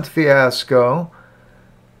 7th fiasco,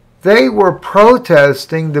 they were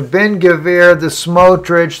protesting the Ben-Gvir, the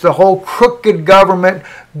Smotrich, the whole crooked government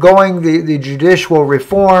going the judicial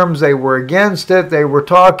reforms. They were against it. They were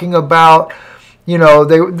talking about, they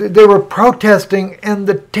were protesting in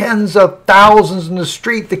the tens of thousands in the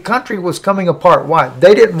street. The country was coming apart. Why?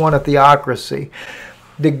 They didn't want a theocracy.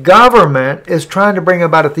 The government is trying to bring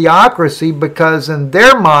about a theocracy because in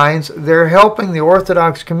their minds, they're helping the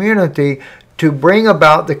Orthodox community to bring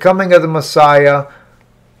about the coming of the Messiah,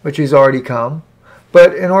 which he's already come.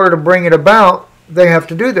 But in order to bring it about, they have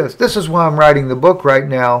to do this. This is why I'm writing the book right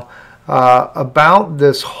now about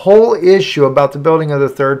this whole issue about the building of the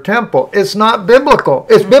third temple. It's not biblical.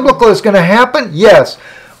 It's biblical. It's going to happen? Yes.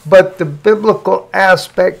 But the biblical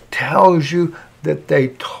aspect tells you that they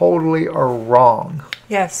totally are wrong.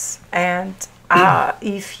 Yes. And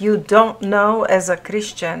if you don't know as a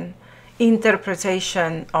Christian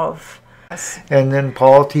interpretation of and then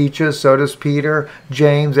Paul teaches, so does Peter,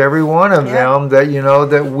 James, every one of them, that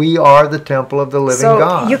that we are the temple of the living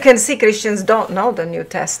God. So you can see Christians don't know the New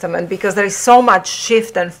Testament because there is so much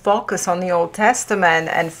shift and focus on the Old Testament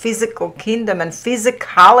and physical kingdom and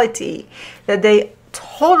physicality that they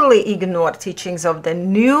totally ignore teachings of the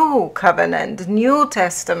New Covenant, New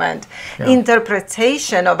Testament.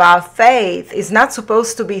 Interpretation of our faith is not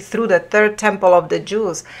supposed to be through the third temple of the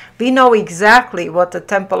Jews. We know exactly what the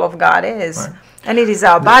temple of God is, and it is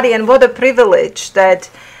our body. And what a privilege that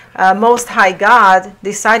Most High God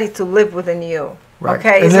decided to live within you. Right.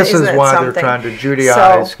 Okay, and this is why they're trying to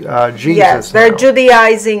Judaize Jesus. Yes, they're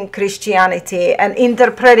Judaizing Christianity and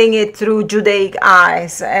interpreting it through Judaic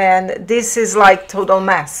eyes. And this is like total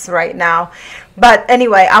mess right now. But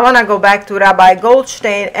anyway, I want to go back to Rabbi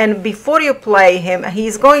Goldstein. And before you play him,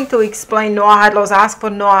 he's going to explain Noahide laws, ask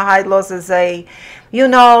for Noahide laws as a,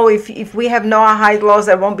 if we have Noahide laws,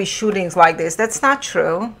 there won't be shootings like this. That's not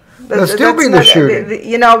true. There'll still be the shooting.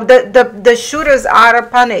 The shooters are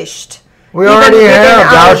punished. We already have,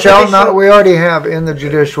 thou shalt not, we already have in the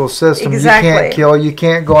judicial system. Exactly. You can't kill, you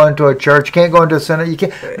can't go into a church, you can't go into a senate, you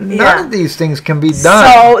can't, none of these things can be done.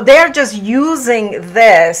 So they're just using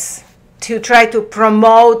this to try to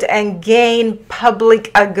promote and gain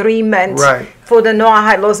public agreement for the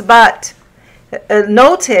Noahide laws. But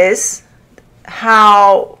notice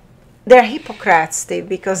how they're hypocrites, Steve,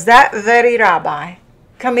 because that very rabbi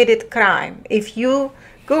committed crime. If you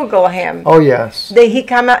Google him. Oh, yes. He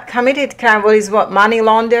committed crime. What, money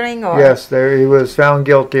laundering? Or? Yes, he was found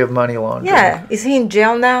guilty of money laundering. Yeah. Is he in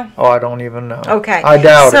jail now? Oh, I don't even know. Okay. I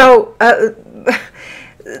doubt it. So,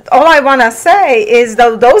 all I want to say is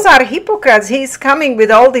that those are hypocrites. He's coming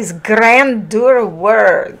with all these grandeur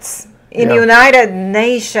words in United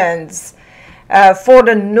Nations for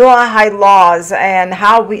the Noahide laws and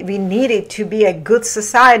how we need it to be a good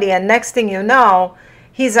society. And next thing you know,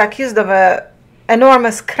 he's accused of a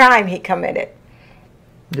enormous crime he committed.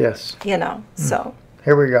 Yes. You know, so.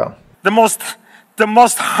 Here we go. The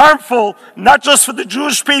most harmful, not just for the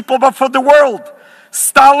Jewish people, but for the world.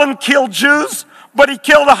 Stalin killed Jews, but he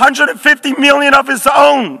killed 150 million of his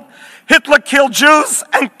own. Hitler killed Jews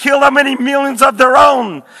and killed how many millions of their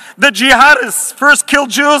own. The jihadists first killed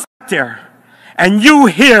Jews there. And you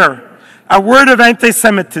hear a word of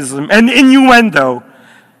anti-Semitism, an innuendo,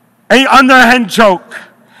 an underhand joke.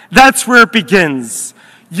 That's where it begins.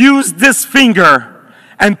 Use this finger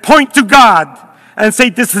and point to God and say,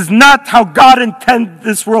 this is not how God intended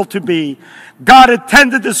this world to be. God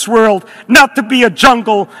intended this world not to be a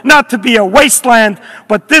jungle, not to be a wasteland,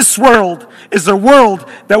 but this world is a world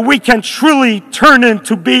that we can truly turn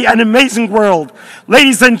into be an amazing world.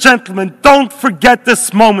 Ladies and gentlemen, don't forget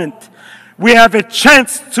this moment. We have a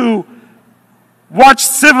chance to watch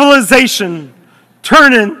civilization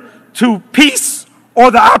turn into peace or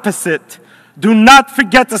the opposite. Do not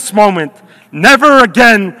forget this moment. Never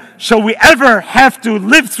again shall we ever have to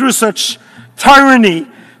live through such tyranny,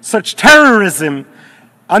 such terrorism.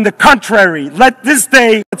 On the contrary, let this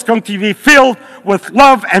day that's going to be filled with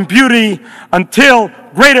love and beauty until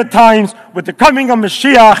greater times with the coming of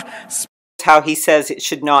Mashiach. How he says it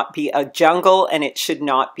should not be a jungle and it should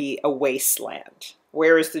not be a wasteland.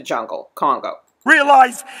 Where is the jungle? Congo.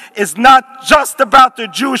 Realize it's not just about the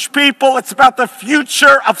Jewish people, it's about the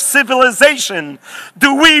future of civilization.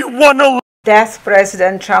 Do we want to death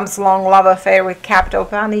President Trump's long love affair with capital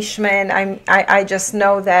punishment? I just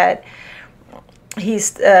know that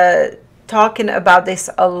he's talking about this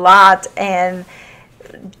a lot, and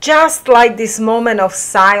just like this moment of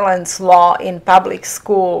silence law in public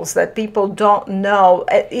schools that people don't know,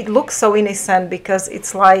 it looks so innocent because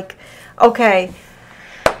it's like, okay,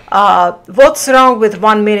 what's wrong with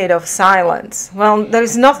 1 minute of silence? Well,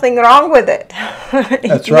 there's nothing wrong with it.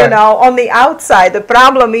 That's right. You know, on the outside, the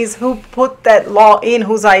problem is who put that law in,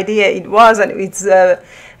 whose idea it was, and it's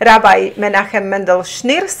Rabbi Menachem Mendel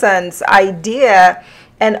Schneerson's idea.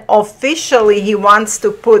 And officially, he wants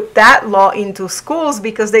to put that law into schools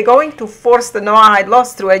because they're going to force the Noahide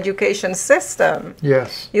laws through education system.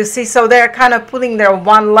 Yes. You see, so they're kind of putting their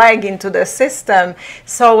one leg into the system.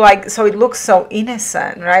 So it looks so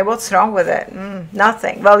innocent, right? What's wrong with it?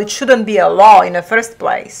 Nothing. Well, it shouldn't be a law in the first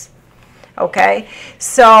place. Okay,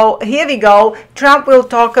 so here we go. Trump will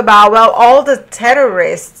talk about, well, all the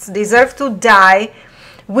terrorists deserve to die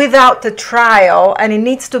without a trial, and it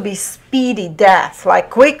needs to be speedy death, like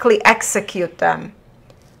quickly execute them.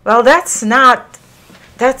 Well, that's not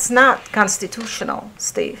constitutional,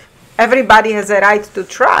 Steve. Everybody has a right to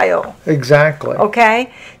trial. Exactly.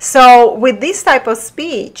 Okay, so with this type of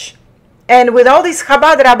speech, and with all these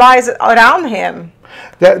Chabad rabbis around him,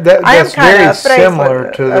 that's very similar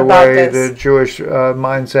to the way the Jewish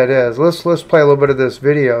mindset is. Let's play a little bit of this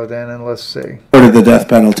video then, and let's see. The death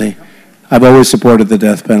penalty. I've always supported the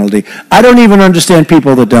death penalty. I don't even understand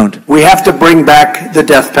people that don't. We have to bring back the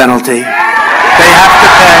death penalty. They have to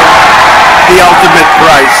pay the ultimate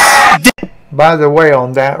price. By the way,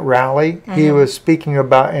 on that rally, he was speaking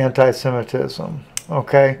about anti-Semitism.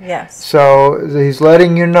 Okay? Yes. So he's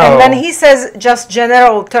letting you know. And when he says just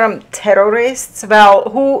general term terrorists, well,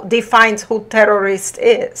 who defines who terrorist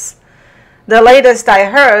is? The latest I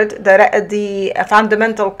heard, that the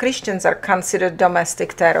fundamental Christians are considered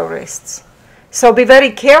domestic terrorists. So be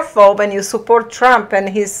very careful when you support Trump and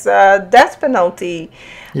his death penalty.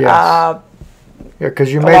 Yes.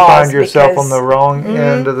 Because you may find yourself on the wrong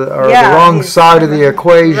end of the wrong side of the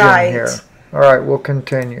equation here. All right, we'll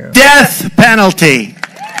continue. Death penalty.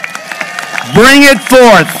 Bring it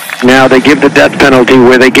forth. Now they give the death penalty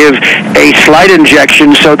where they give a slight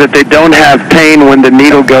injection so that they don't have pain when the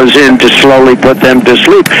needle goes in to slowly put them to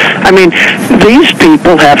sleep. I mean, these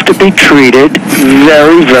people have to be treated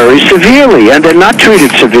very, very severely, and they're not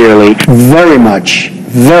treated severely. Very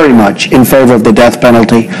much in favor of the death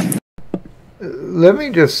penalty. Let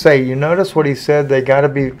me just say, you notice what he said? They got to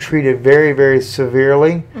be treated very, very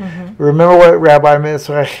severely. Remember what Rabbi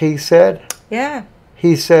Mizrahi said? Yeah.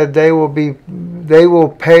 He said they will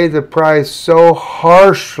pay the price so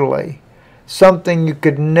harshly, something you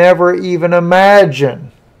could never even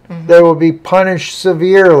imagine. They will be punished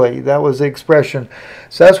severely. That was the expression.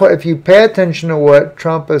 So that's why if you pay attention to what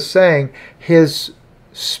Trump is saying, his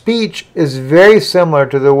speech is very similar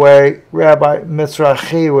to the way Rabbi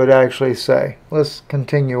Mizrahi would actually say. Let's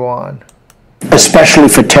continue on. Especially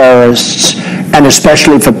for terrorists and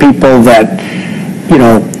especially for people that, you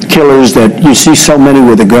know, killers that you see so many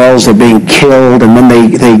where the girls are being killed and then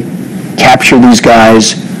they capture these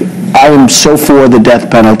guys. I am so for the death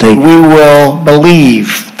penalty. We will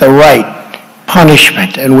believe the right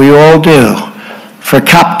punishment, and we all do, for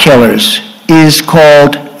cop killers is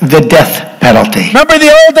called the death penalty. Remember the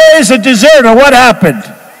old days of deserter? What happened?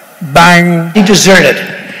 Bang. He deserted.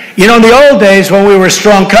 You know, in the old days when we were a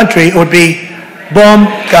strong country, it would be boom,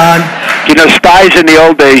 gone. You know, spies in the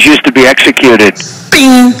old days used to be executed.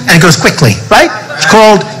 Bing, and it goes quickly, right? It's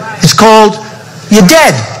called, you're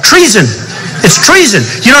dead. Treason. It's treason.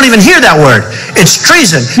 You don't even hear that word. It's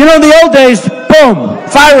treason. You know, in the old days, boom,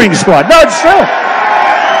 firing squad. No, it's true.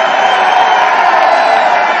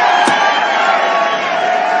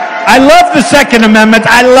 I love the Second Amendment.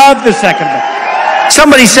 I love the Second Amendment.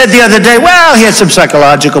 Somebody said the other day, well, he had some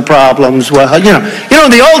psychological problems. Well, you know,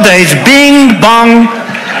 in the old days, bing, bong.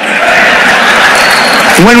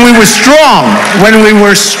 When we were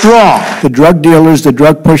strong. The drug dealers, the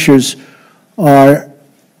drug pushers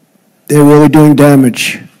they're really doing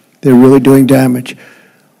damage.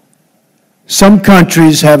 Some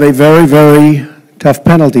countries have a very, very tough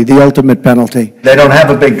penalty, the ultimate penalty. They don't have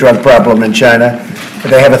a big drug problem in China,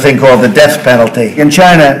 but they have a thing called the death penalty. In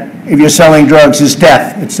China, if you're selling drugs, it's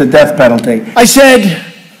death. It's the death penalty. I said,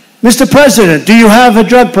 Mr. President, do you have a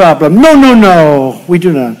drug problem? No, we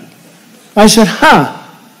do not. I said,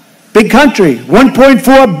 big country,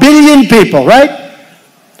 1.4 billion people, right?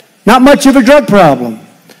 Not much of a drug problem.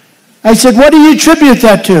 I said, what do you attribute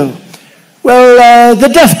that to? Well, the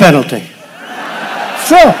death penalty.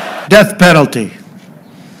 Sure, death penalty.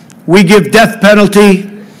 We give death penalty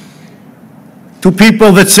to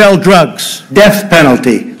people that sell drugs. Death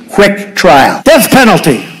penalty, quick trial. Death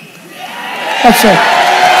penalty. That's it.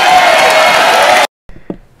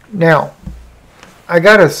 Now, I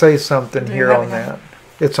got to say something here on that.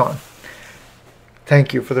 It's on.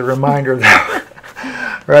 Thank you for the reminder of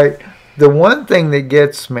that. Right? The one thing that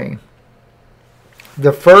gets me,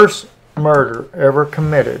 the first murder ever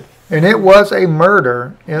committed, and it was a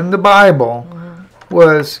murder in the Bible,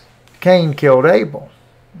 was Cain killed Abel.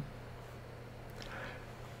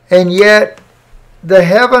 And yet, the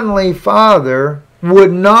Heavenly Father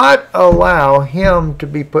would not allow him to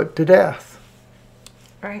be put to death.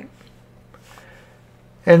 Right.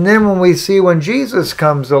 And then when we see when Jesus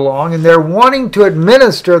comes along and they're wanting to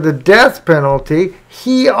administer the death penalty,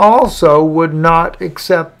 he also would not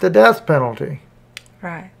accept the death penalty.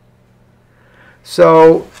 Right.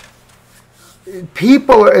 So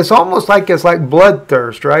people, it's almost like it's like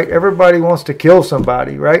bloodthirst, right? Everybody wants to kill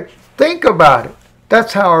somebody, right? Think about it.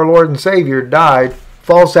 That's how our Lord and Savior died.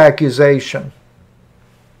 False accusation.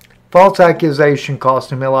 False accusation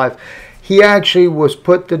cost him his life. He actually was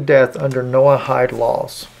put to death under Noahide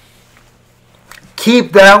laws.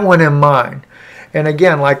 Keep that one in mind. And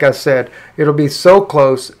again, like I said, it'll be so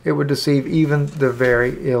close, it would deceive even the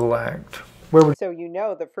very elect. So you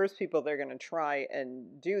know the first people they're going to try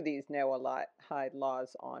and do these Noahide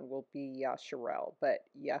laws on will be Yasharel, but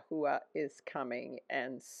Yahuwah is coming.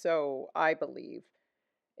 And so I believe,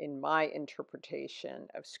 in my interpretation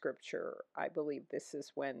of Scripture, I believe this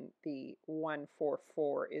is when the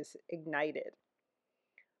 144 is ignited.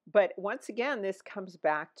 But once again, this comes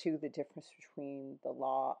back to the difference between the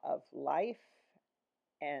law of life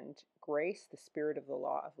and grace, the spirit of the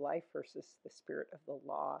law of life versus the spirit of the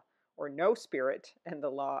law, or no spirit, and the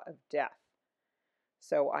law of death.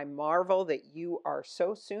 So I marvel that you are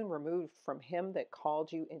so soon removed from him that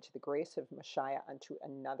called you into the grace of Messiah unto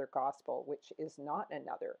another gospel, which is not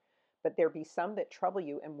another. But there be some that trouble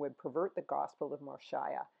you and would pervert the gospel of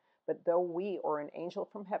Messiah. But though we or an angel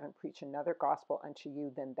from heaven preach another gospel unto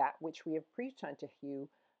you than that which we have preached unto you,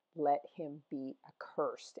 let him be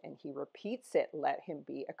accursed. And he repeats it, let him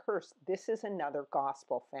be accursed. This is another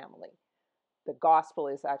gospel, family. The gospel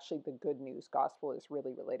is actually the good news. Gospel is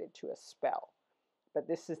really related to a spell. But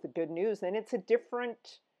this is the good news, and it's a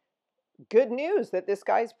different good news that this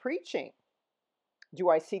guy's preaching. Do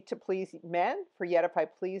I seek to please men? For yet if I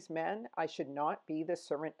please men, I should not be the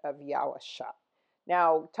servant of Yahusha.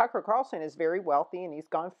 Now, Tucker Carlson is very wealthy, and he's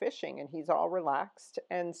gone fishing, and he's all relaxed,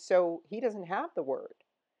 and so he doesn't have the word.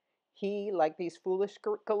 He, like these foolish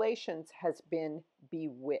Galatians, has been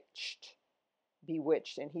bewitched.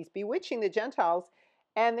 Bewitched, and he's bewitching the Gentiles.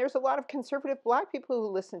 And there's a lot of conservative black people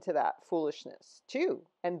who listen to that foolishness too.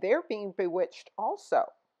 And they're being bewitched also.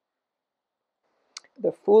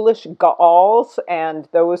 The foolish Gaals and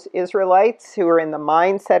those Israelites who are in the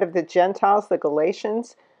mindset of the Gentiles, the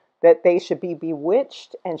Galatians, that they should be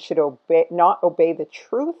bewitched and should not obey the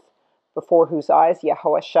truth, before whose eyes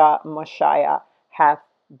Yahushua Messiah hath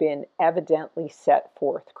been evidently set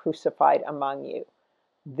forth, crucified among you.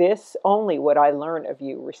 This only would I learn of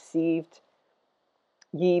you. Received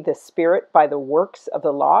ye the Spirit by the works of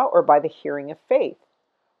the law, or by the hearing of faith?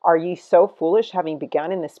 Are ye so foolish, having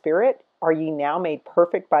begun in the Spirit? Are ye now made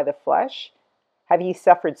perfect by the flesh? Have ye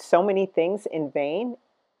suffered so many things in vain?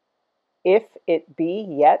 If it be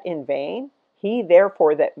yet in vain, he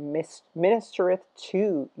therefore that ministereth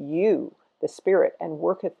to you the Spirit, and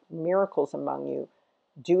worketh miracles among you,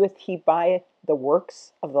 doeth he by the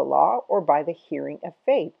works of the law, or by the hearing of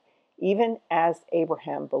faith? Even as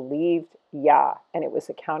Abraham believed Yah, and it was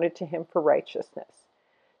accounted to him for righteousness.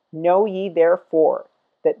 Know ye therefore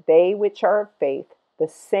that they which are of faith, the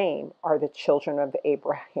same are the children of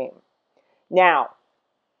Abraham. Now,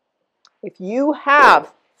 if you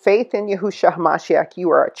have faith in Yahushua HaMashiach, you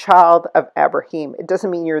are a child of Abraham. It doesn't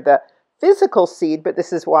mean you're the physical seed, but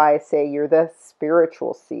this is why I say you're the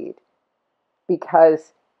spiritual seed.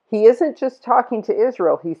 Because he isn't just talking to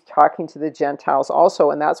Israel, he's talking to the Gentiles also.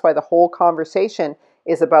 And that's why the whole conversation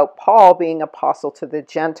is about Paul being apostle to the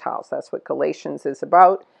Gentiles. That's what Galatians is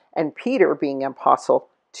about. And Peter being apostle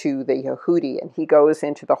to the Yehudi. And he goes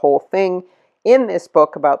into the whole thing in this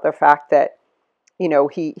book about the fact that, you know,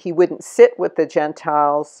 he wouldn't sit with the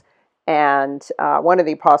Gentiles. And one of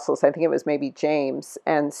the apostles, I think it was maybe James.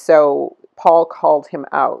 And so Paul called him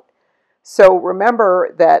out. So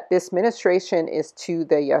remember that this ministration is to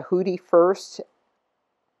the Yehudi first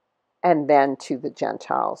and then to the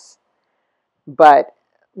Gentiles. But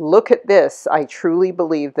look at this. I truly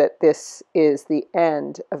believe that this is the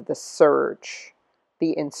end of the surge,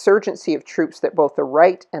 the insurgency of troops that both the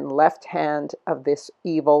right and left hand of this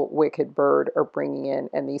evil, wicked bird are bringing in,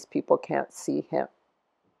 and these people can't see him.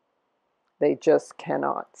 They just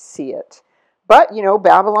cannot see it. But, you know,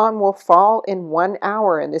 Babylon will fall in 1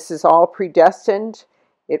 hour, and this is all predestined.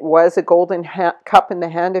 It was a golden cup in the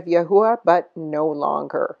hand of Yahuwah, but no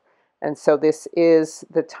longer. And so this is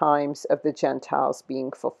the times of the Gentiles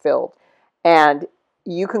being fulfilled. And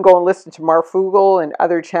you can go and listen to Marfugel and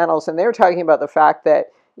other channels, and they're talking about the fact that,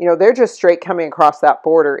 you know, they're just straight coming across that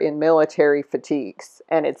border in military fatigues,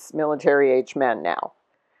 and it's military-age men now.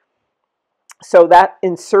 So that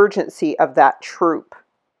insurgency of that troop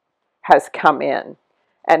has come in.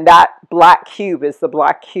 And that black cube is the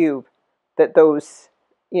black cube that those,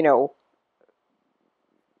 you know,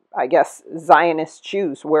 I guess Zionist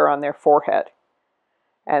Jews wear on their forehead.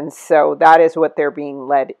 And so that is what they're being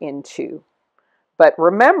led into. But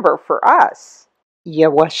remember, for us,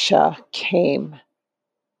 Yahushua came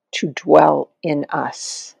to dwell in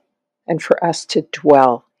us and for us to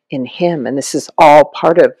dwell in him. And this is all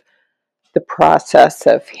part of the process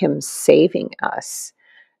of him saving us.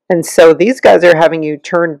 And so these guys are having you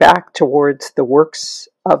turn back towards the works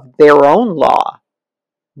of their own law.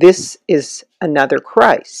 This is another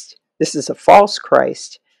Christ. This is a false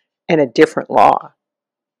Christ and a different law.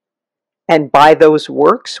 And by those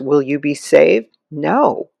works, will you be saved?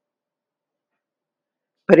 No.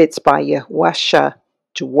 But it's by Yahushua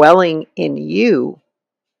dwelling in you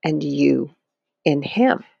and you in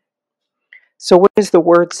him. So what does the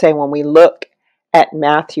word say when we look at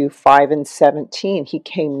Matthew 5:17? He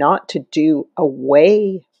came not to do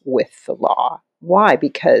away with the law. Why?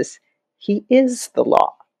 Because he is the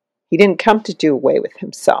law. He didn't come to do away with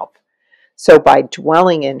himself. So by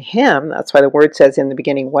dwelling in him, that's why the word says in the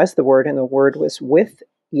beginning was the word, and the word was with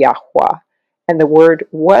Yahweh, and the word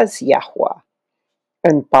was Yahweh.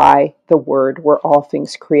 And by the word were all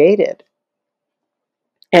things created.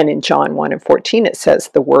 And in John 1:14 it says,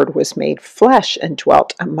 the word was made flesh and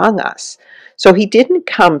dwelt among us. So he didn't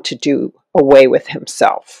come to do away with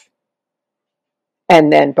himself.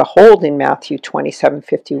 And then behold, in Matthew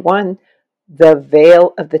 27:51, the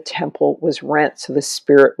veil of the temple was rent so the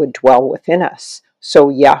Spirit would dwell within us. So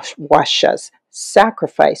Yahushua's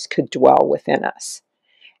sacrifice could dwell within us.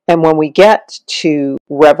 And when we get to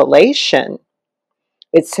Revelation,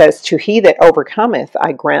 it says, to he that overcometh,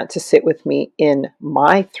 I grant to sit with me in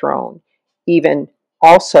my throne, even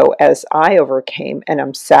also as I overcame and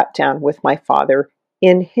am sat down with my Father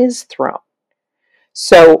in his throne.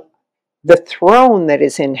 So the throne that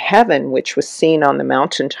is in heaven, which was seen on the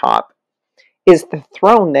mountaintop, is the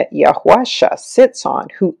throne that Yahushua sits on,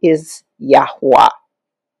 who is Yahweh.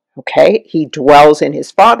 Okay? He dwells in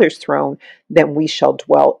his Father's throne, then we shall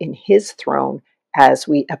dwell in his throne as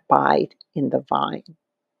we abide in the vine.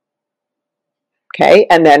 Okay,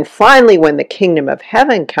 and then finally, when the kingdom of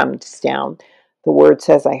heaven comes down, the word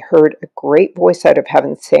says, I heard a great voice out of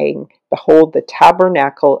heaven saying, behold, the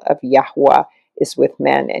tabernacle of Yahweh is with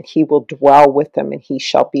men, and he will dwell with them, and he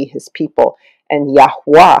shall be his people. And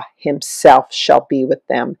Yahweh himself shall be with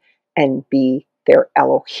them and be their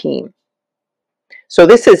Elohim. So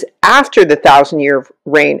this is after the 1,000-year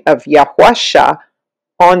reign of Yahushua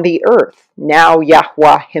on the earth. Now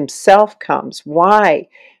Yahweh himself comes. Why?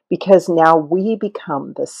 Because now we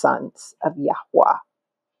become the sons of Yahweh.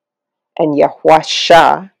 And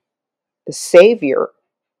Yahushua, the Savior,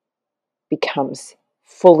 becomes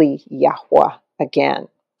fully Yahweh again.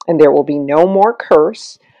 And there will be no more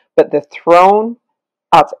curse, but the throne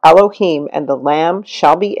of Elohim and the Lamb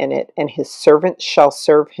shall be in it, and his servants shall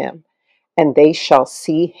serve him, and they shall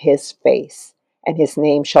see his face, and his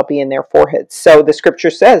name shall be in their foreheads. So the scripture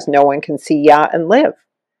says no one can see Yah and live,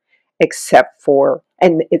 except for,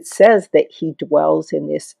 and it says that he dwells in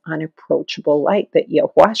this unapproachable light that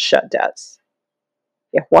Yahushua does.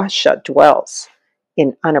 Yahushua dwells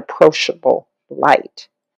in unapproachable light.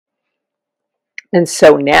 And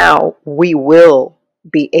so now we will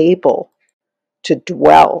be able to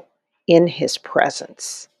dwell in his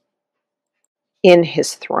presence, in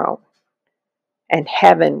his throne. And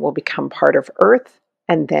heaven will become part of earth,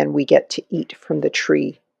 and then we get to eat from the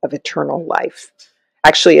tree of eternal life.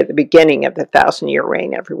 Actually, at the beginning of the 1,000-year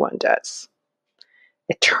reign, everyone does.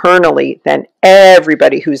 Eternally, then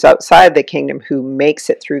everybody who's outside the kingdom who makes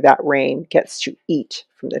it through that reign gets to eat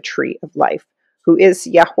from the tree of life, who is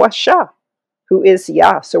Yahushua, who is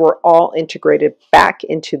Yah. So we're all integrated back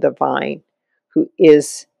into the vine, who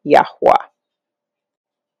is Yahweh.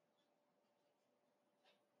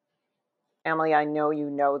 Family, I know you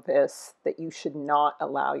know this, that you should not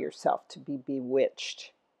allow yourself to be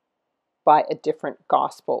bewitched by a different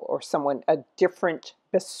gospel or someone, a different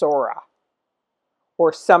Besorah,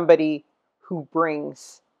 or somebody who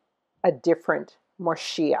brings a different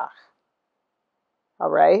Moshiach. All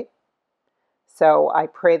right? So I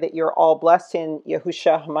pray that you're all blessed in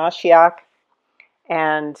Yahushua HaMashiach,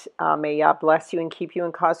 and may Yah bless you and keep you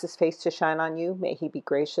and cause his face to shine on you. May he be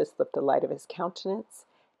gracious, lift the light of his countenance,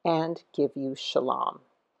 and give you shalom.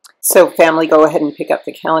 So family, go ahead and pick up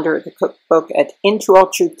the calendar of the cookbook at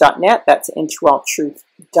intoalltruth.net. That's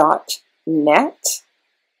intoalltruth.net.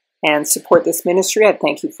 And support this ministry. I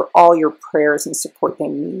thank you for all your prayers and support. They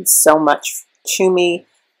mean so much to me.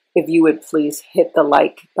 If you would please hit the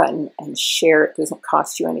like button and share. It doesn't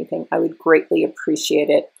cost you anything. I would greatly appreciate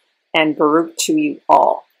it. And Baruch to you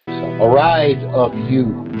all. Arise of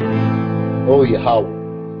you, O Yahweh.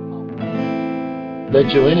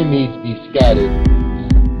 Let your enemies be scattered,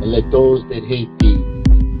 and let those that hate thee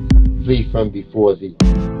flee from before thee.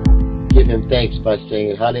 Give him thanks by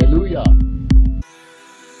saying hallelujah.